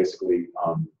descriptions are basically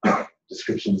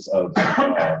descriptions of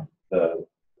the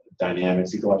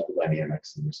dynamics, ecological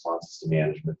dynamics, and responses to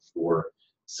management for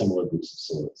similar groups of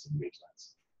soils and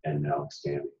rangelands, and now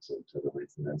expanding to the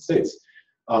length of the United States.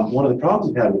 One of the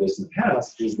problems we've had with this in the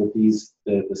past is that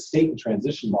the state and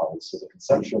transition models, so the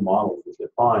conceptual models that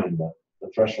define the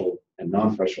threshold and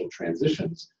non-threshold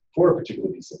transitions for a particular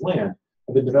piece of land,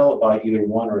 have been developed by either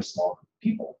one or a small group of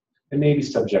people, and may be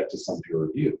subject to some peer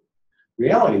review.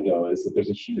 Reality, though, is that there's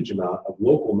a huge amount of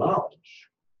local knowledge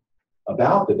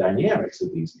about the dynamics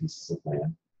of these pieces of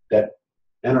land that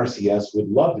NRCS would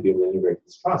love to be able to integrate in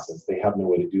this process. They have no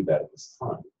way to do that at this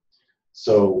time.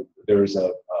 So there's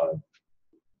a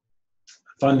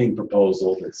funding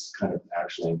proposal that's kind of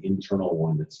actually an internal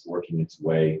one that's working its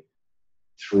way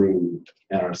through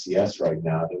NRCS right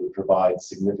now that would provide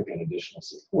significant additional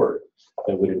support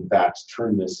that would in fact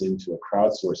turn this into a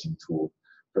crowdsourcing tool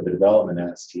for the development of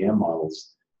STM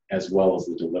models, as well as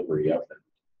the delivery of them.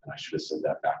 And I should have said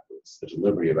that backwards, the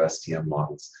delivery of STM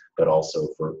models, but also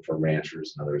for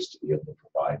ranchers and others to be able to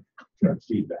provide direct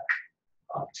feedback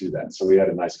to that. So we had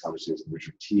a nice conversation with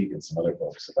Richard Teague and some other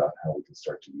folks about how we can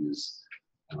start to use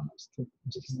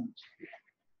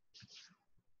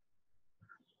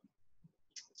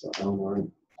so Eleanor.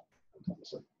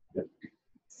 Yep.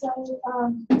 So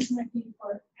this might be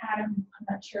for Adam, I'm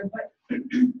not sure, but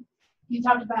you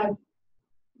talked about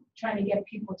trying to get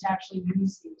people to actually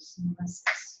use these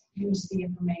lists, use the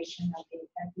information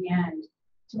at the end.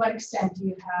 To what extent do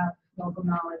you have local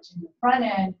knowledge in the front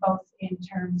end, both in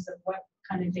terms of what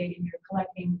kind of data you're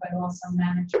collecting, but also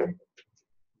management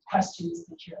questions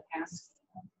that you're asking?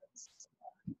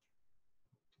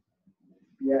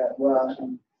 Yeah, well,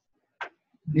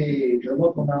 the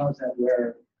local knowledge that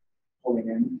we're pulling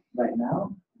in right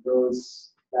now,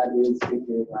 that is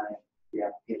dictated by the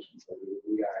applications that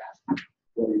we are asking.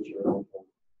 What is your local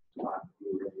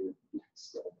topography?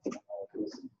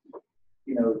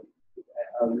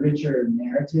 A richer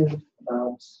narrative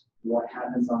about what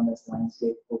happens on this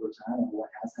landscape over time and what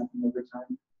has happened over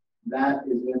time. That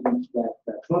is really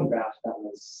that photograph that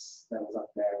was up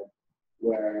there,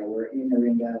 where we're in the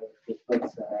Ringa with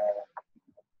folks that are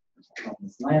on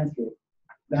this landscape.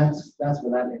 That's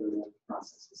where that iterative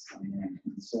process is coming in.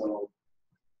 And so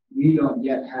we don't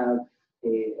yet have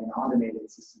an automated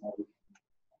system that we can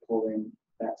pull in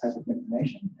that type of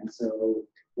information. And so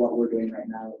what we're doing right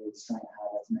now is trying to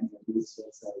have as many of these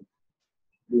sorts of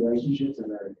relationships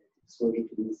or exposure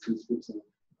to these two groups of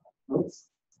folks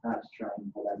to try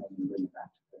and pull that in and bring it back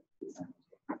to the design.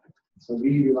 So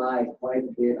we rely quite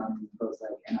a bit on folks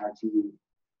like NRT,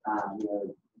 our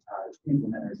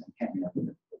implementers in Kenya with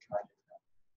the project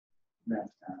that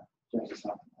Jeff was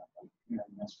talking about,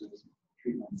 investors and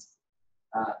treatments.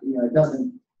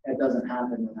 It doesn't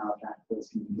happen without that close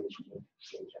communication with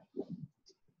Jeff.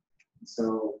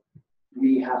 So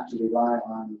we have to rely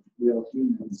on real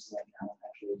humans right now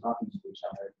actually talking to each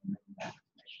other and bringing that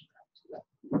information back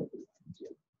to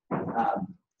that.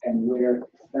 And where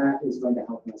that is going to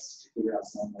help us figure out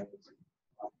some ways.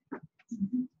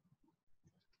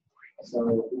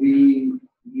 So we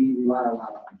rely a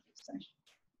lot on extension.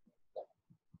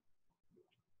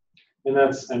 And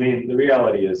that's, I mean, the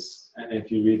reality is, and if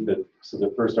you read the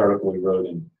first article we wrote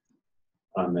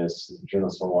on this,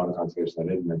 Journals on Water Conservation, I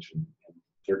didn't mention, in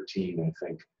 13, I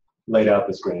think, laid out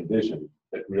this grand vision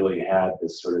that really had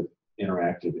this sort of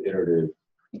interactive, iterative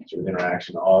sort of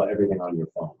interaction, everything on your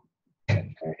phone.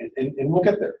 Okay? And we'll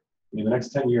get there. I mean, the next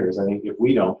 10 years, I think if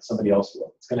we don't, somebody else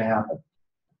will. It's going to happen.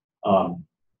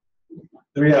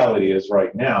 The reality is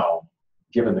right now,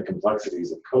 given the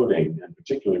complexities of coding, and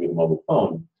particularly with a mobile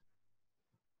phone,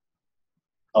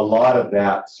 a lot of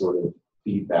that sort of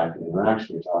feedback and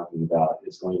interaction you're talking about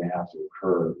is going to have to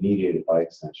occur mediated by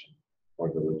extension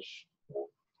or village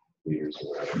leaders or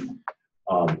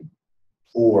whatever,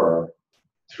 or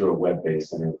through a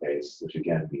web-based interface, which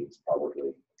again means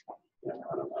probably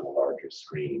on a larger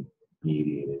screen,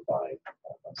 mediated by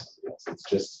somebody else. It's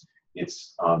just,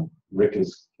 Rick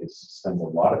spends a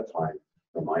lot of time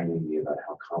reminding me about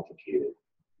how complicated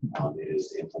it is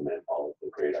to implement all of the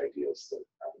great ideas that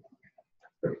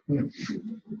Remind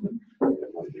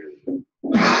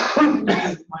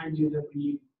you that we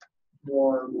need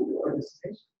more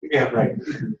participation. Yeah, right.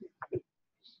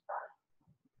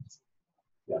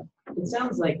 Yeah. It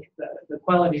sounds like the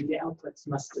quality of the outputs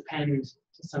must depend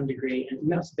to some degree, and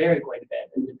must vary quite a bit,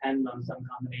 and depend on some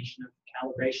combination of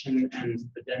calibration and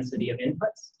the density of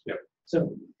inputs. Yep.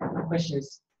 So the question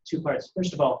is two parts.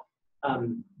 First of all,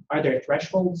 are there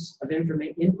thresholds of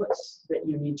inputs that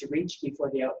you need to reach before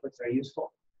the outputs are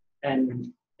useful?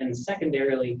 And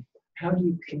secondarily, how do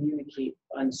you communicate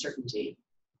uncertainty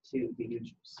to the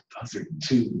users? Those are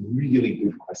two really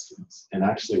good questions. And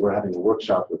actually, we're having a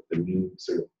workshop with the new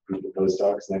sort of group of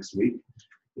postdocs next week.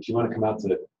 If you want to come out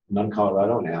to Nunn,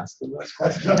 Colorado and ask them those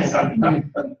questions.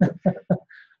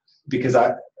 Because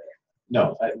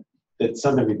it's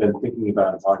something we've been thinking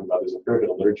about and talking about. There's a fair bit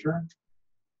of literature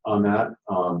on that.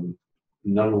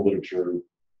 None of the literature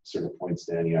sort of points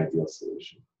to any ideal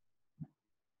solution.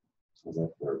 So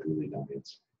that's for a really dumb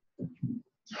answer.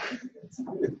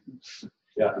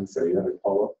 Yeah, I'm sorry, you have a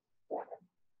follow-up?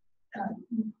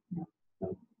 No.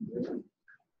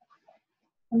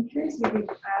 I'm curious if you've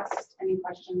asked any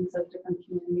questions of different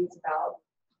communities about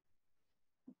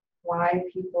why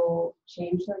people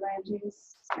change their land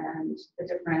use and the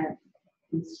different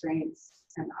constraints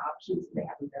and options they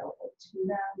have available to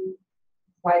them,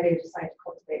 why they decide to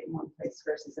cultivate in one place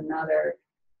versus another.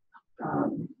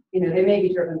 They may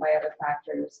be driven by other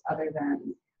factors other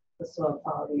than the soil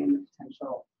quality and the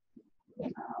potential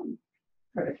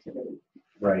productivity.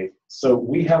 Right. So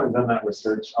we haven't done that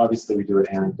research. Obviously, we do it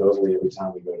anecdotally every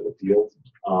time we go to the field.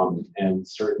 And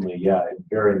certainly, yeah, it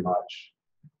very much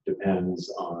depends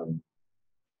on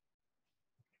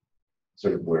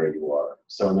sort of where you are.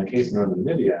 So in the case of Northern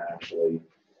Namibia, actually,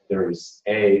 there's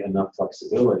enough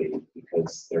flexibility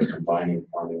because they're combining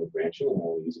farming with ranching, and they're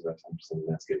only using about 10% of the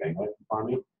landscape anyway for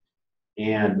farming,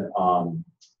 and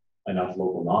enough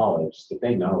local knowledge that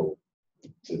they know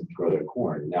to grow their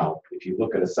corn. Now, if you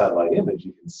look at a satellite image,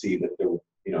 you can see that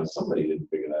somebody didn't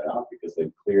figure that out because they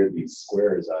cleared these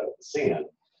squares out of the sand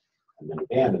and then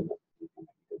abandoned them. You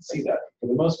can see that. For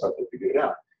the most part, they figured it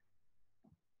out.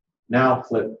 Now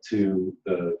flip to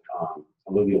the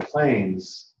alluvial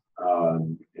plains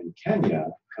in Kenya,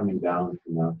 coming down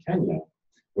from Mount Kenya,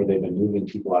 where they've been moving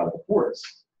people out of the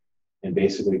forest and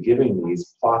basically giving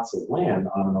these plots of land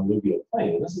on an alluvial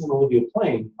plain. And this is an alluvial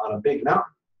plain on a big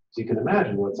mountain. So you can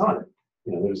imagine what's on it.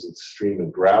 There's a stream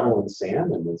of gravel and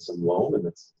sand, and then some loam, and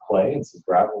it's clay, and some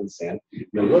gravel and sand.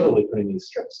 They're literally putting these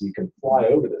strips, so you can fly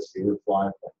over this. If you would fly,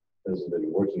 those of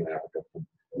you working in Africa,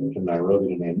 from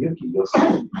Nairobi to Nanyuki, you'll see,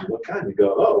 you look kind and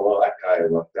go, oh, well, that guy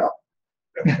lucked out.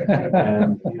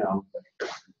 And,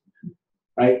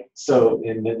 right? So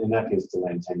in that case, it's the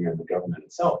land tenure and the government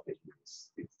itself making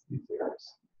these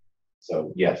errors.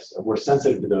 So yes, we're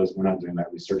sensitive to those. We're not doing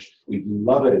that research. We'd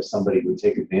love it if somebody would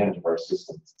take advantage of our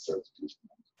systems and start to do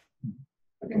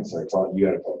something. Okay, sorry, Paul, you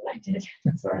got a problem. I did.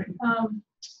 Sorry.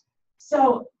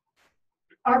 So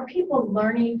are people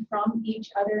learning from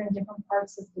each other in different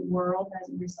parts of the world as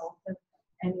a result of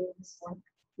any of this work?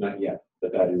 Not yet,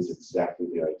 but that is exactly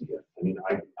the idea. I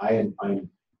mean, I'm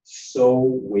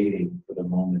so waiting for the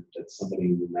moment that somebody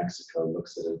in New Mexico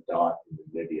looks at a dot in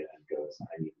Namibia and goes,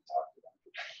 I need to talk to them.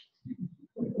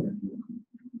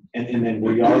 And then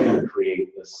we are going to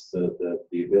create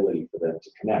the ability for them to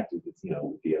connect. It's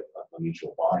be a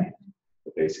mutual buy-in,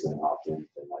 but basically an opt-in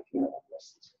thing like you have on the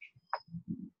rest of the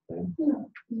session.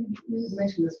 You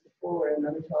mentioned this before in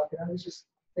another talk, and I was just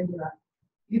thinking about,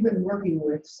 you've been working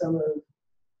with some of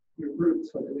your groups,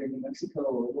 whether they're in New Mexico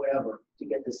or wherever, to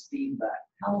get this feedback.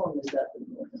 How long has that been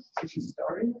going on? Since you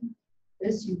started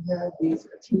this, you've had these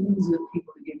teams of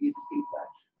people to give you the feedback.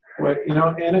 Well, you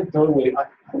know, anecdotally,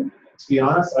 to be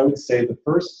honest, I would say the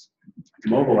first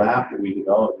mobile app that we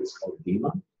developed is called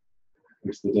DEMA,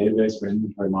 which is the Database for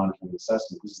Inventory Monitoring and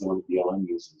Assessment. This is the one that BLM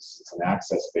uses. It's an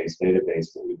access-based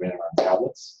database that we ran on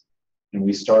tablets. And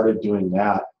we started doing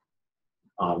that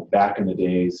back in the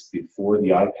days before the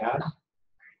iPad,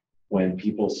 when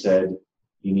people said,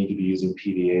 you need to be using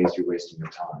PDAs, you're wasting your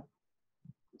time.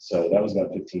 So that was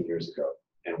about 15 years ago.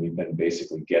 And we've been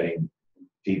basically getting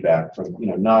feedback from, you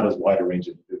know, not as wide a range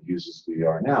of users as we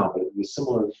are now, but it was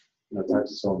similar, you know,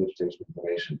 types of soil vegetation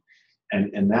information.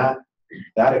 And that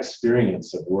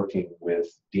experience of working with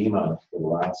DEMA for the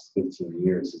last 15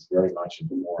 years has very much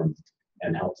informed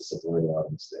and helped us avoid a lot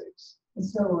of mistakes. And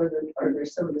so are there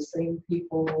some of the same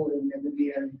people in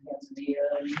Namibia and Tanzania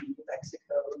and New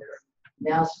Mexico that are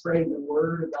now spreading the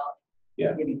word about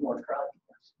getting more crop?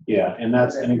 Yeah, and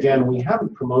again, we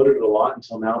haven't promoted it a lot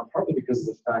until now, partly because of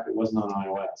the fact it wasn't on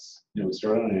iOS. You know, we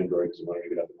started on Android because we wanted to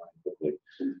get up and running quickly.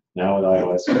 Now with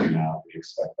iOS coming out, we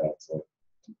expect that to.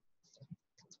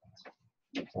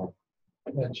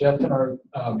 Jeff, in our,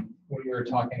 when we were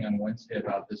talking on Wednesday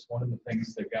about this, one of the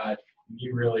things that got me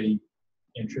really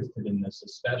interested in this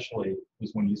especially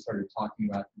was when you started talking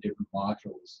about the different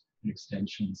modules and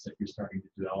extensions that you're starting to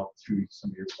develop through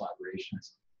some of your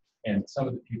collaborations. And some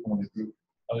of the people in the group,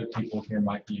 other people here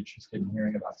might be interested in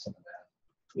hearing about some of that.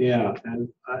 Yeah, and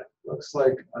it looks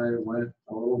like I went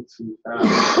a little too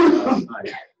fast last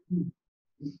night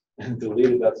and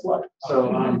deleted that slide.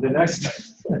 So the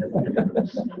next,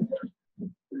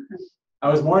 I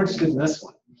was more interested in this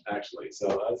one, actually. So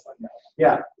that's like,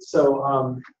 yeah.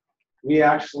 So we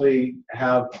actually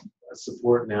have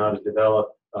support now to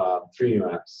develop 3 new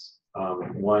apps.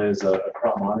 One is a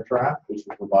crop monitor app, which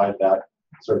will provide that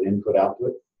sort of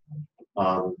input-output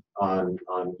on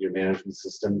your management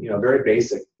system. You know, very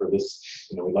basic for this.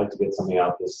 You know, we'd like to get something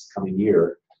out this coming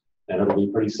year, and it'll be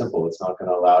pretty simple. It's not going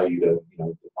to allow you to, you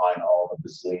know, define all the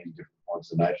bazillion different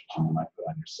forms of nitrogen you might put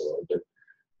on your soil.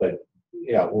 But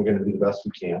yeah, we're going to do the best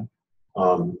we can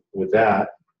with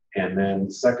that. And then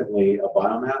secondly, a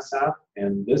biomass app.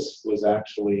 And this was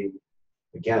actually,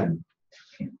 again,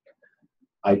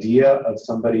 idea of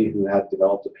somebody who had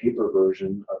developed a paper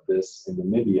version of this in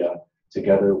Namibia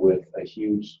together with a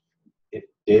huge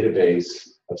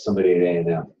database of somebody at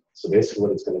A&M. So basically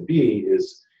what it's going to be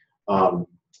is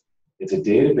it's a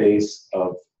database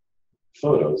of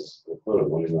photos, what do you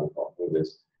want to call it,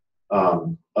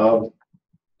 of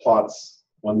plots,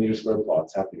 1 meter square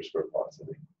plots, half meter square plots, I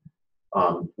think,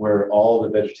 where all the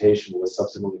vegetation was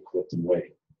subsequently clipped and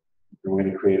weighed. And we're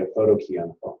going to create a photo key on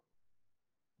the phone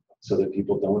so that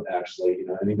people don't actually, you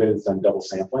know, anybody that's done double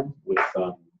sampling with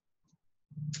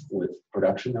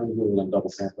production, how many people have done double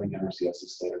sampling? NRCS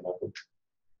is standard method.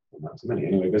 Well, not too many.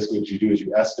 Anyway, basically what you do is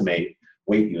you estimate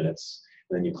weight units,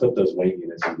 and then you clip those weight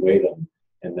units, you weigh them,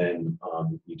 and then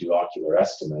you do ocular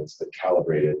estimates that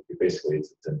calibrate it. Basically,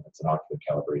 it's an ocular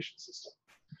calibration system.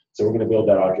 So we're going to build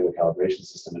that ocular calibration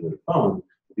system into the phone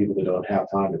for people that don't have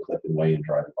time to clip and weigh and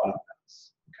drive the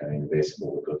biomass. Okay, and basically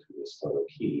we'll go through this photo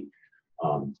key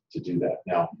to do that.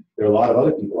 Now, there are a lot of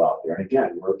other people out there, and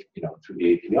again, we're, you know, through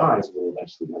the APIs, we'll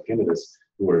eventually look into this,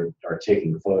 who are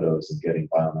taking photos and getting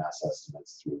biomass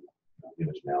estimates through, you know,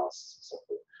 image analysis and so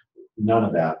forth. None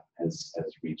of that has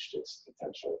reached its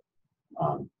potential,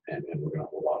 and we're going to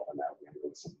hold off on that. We're going to go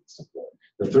with something simpler.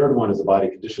 The third one is a body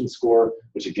condition score,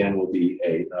 which again will be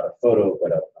not a photo,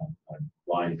 but a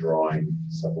line drawing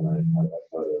supplemented by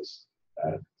photos.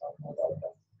 Talk more about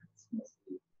that.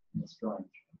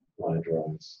 Line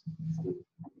drawings.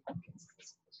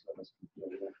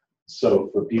 So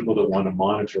for people that want to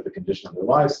monitor the condition of their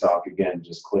livestock, again,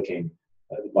 just clicking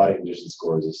the body condition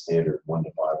score is a standard 1 to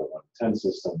 5 or 1 to 10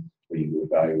 system where you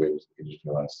evaluate the condition of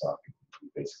your livestock. You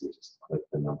basically just click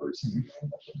the numbers and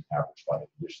an average body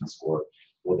condition score.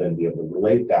 We'll then be able to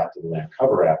relate that to the land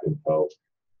cover app info.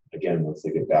 Again, once they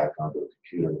get back onto a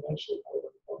computer and eventually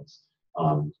phones,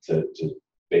 to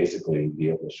basically be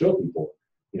able to show people,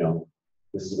 you know,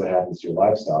 this is what happens to your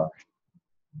livestock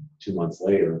 2 months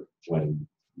later when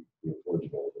you're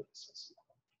forging over this.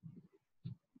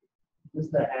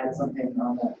 Just to add something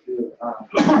on that too,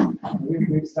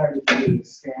 we've started to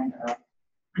stand up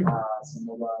some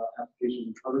of our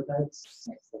application prototypes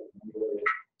next to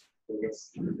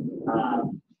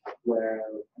where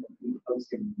folks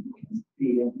can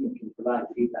feed in, you can provide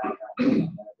feedback on the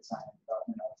design and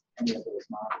development of any of those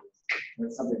modules. And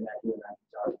it's something that you and I can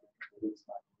talk about.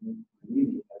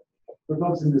 For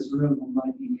folks in this room who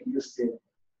might be interested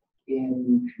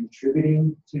in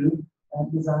contributing to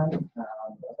that design of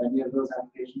any of those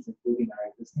applications, including our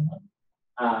existing one,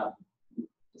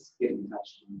 just get in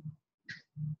touch and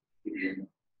give you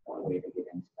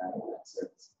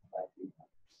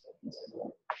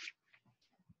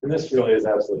And this really is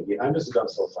absolutely, I'm just a dumb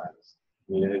soil scientist.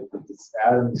 I mean, it's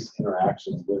Adam's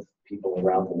interactions with people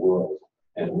around the world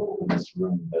and in this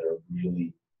room that are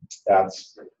really,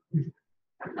 that's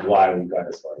why we got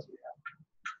as far as we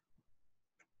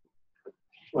have.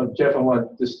 Well, Jeff, I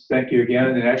want to just thank you again,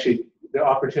 and actually the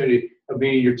opportunity of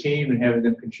meeting your team and having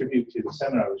them contribute to the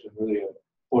seminar was really a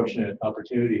fortunate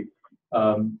opportunity.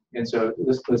 And so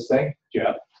let's thank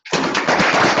Jeff.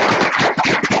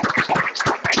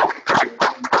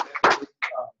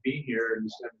 Being here and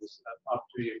this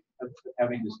opportunity of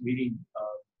having this meeting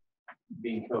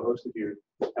being co-hosted here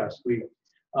this past week.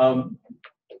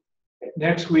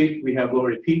 Next week we have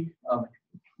Lori Peak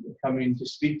coming to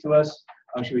speak to us.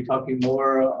 She'll be talking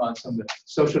more on some of the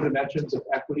social dimensions of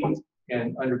equity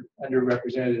and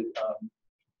underrepresented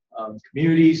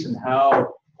communities and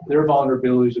how their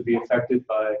vulnerabilities will be affected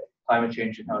by climate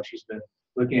change, and how she's been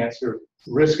looking at sort of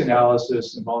risk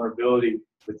analysis and vulnerability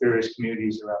with various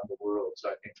communities around the world. So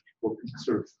I think we'll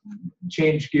sort of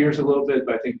change gears a little bit,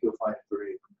 but I think you'll find it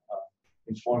very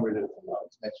informative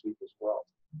next week as well.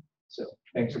 So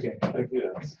thanks again. Thank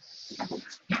you.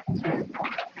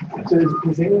 So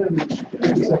is anyone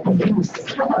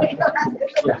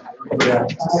Yeah.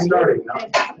 Starting now.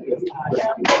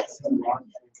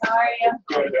 How are you?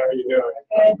 Good. How are you doing?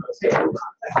 Good.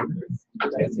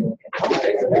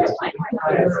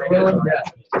 Good.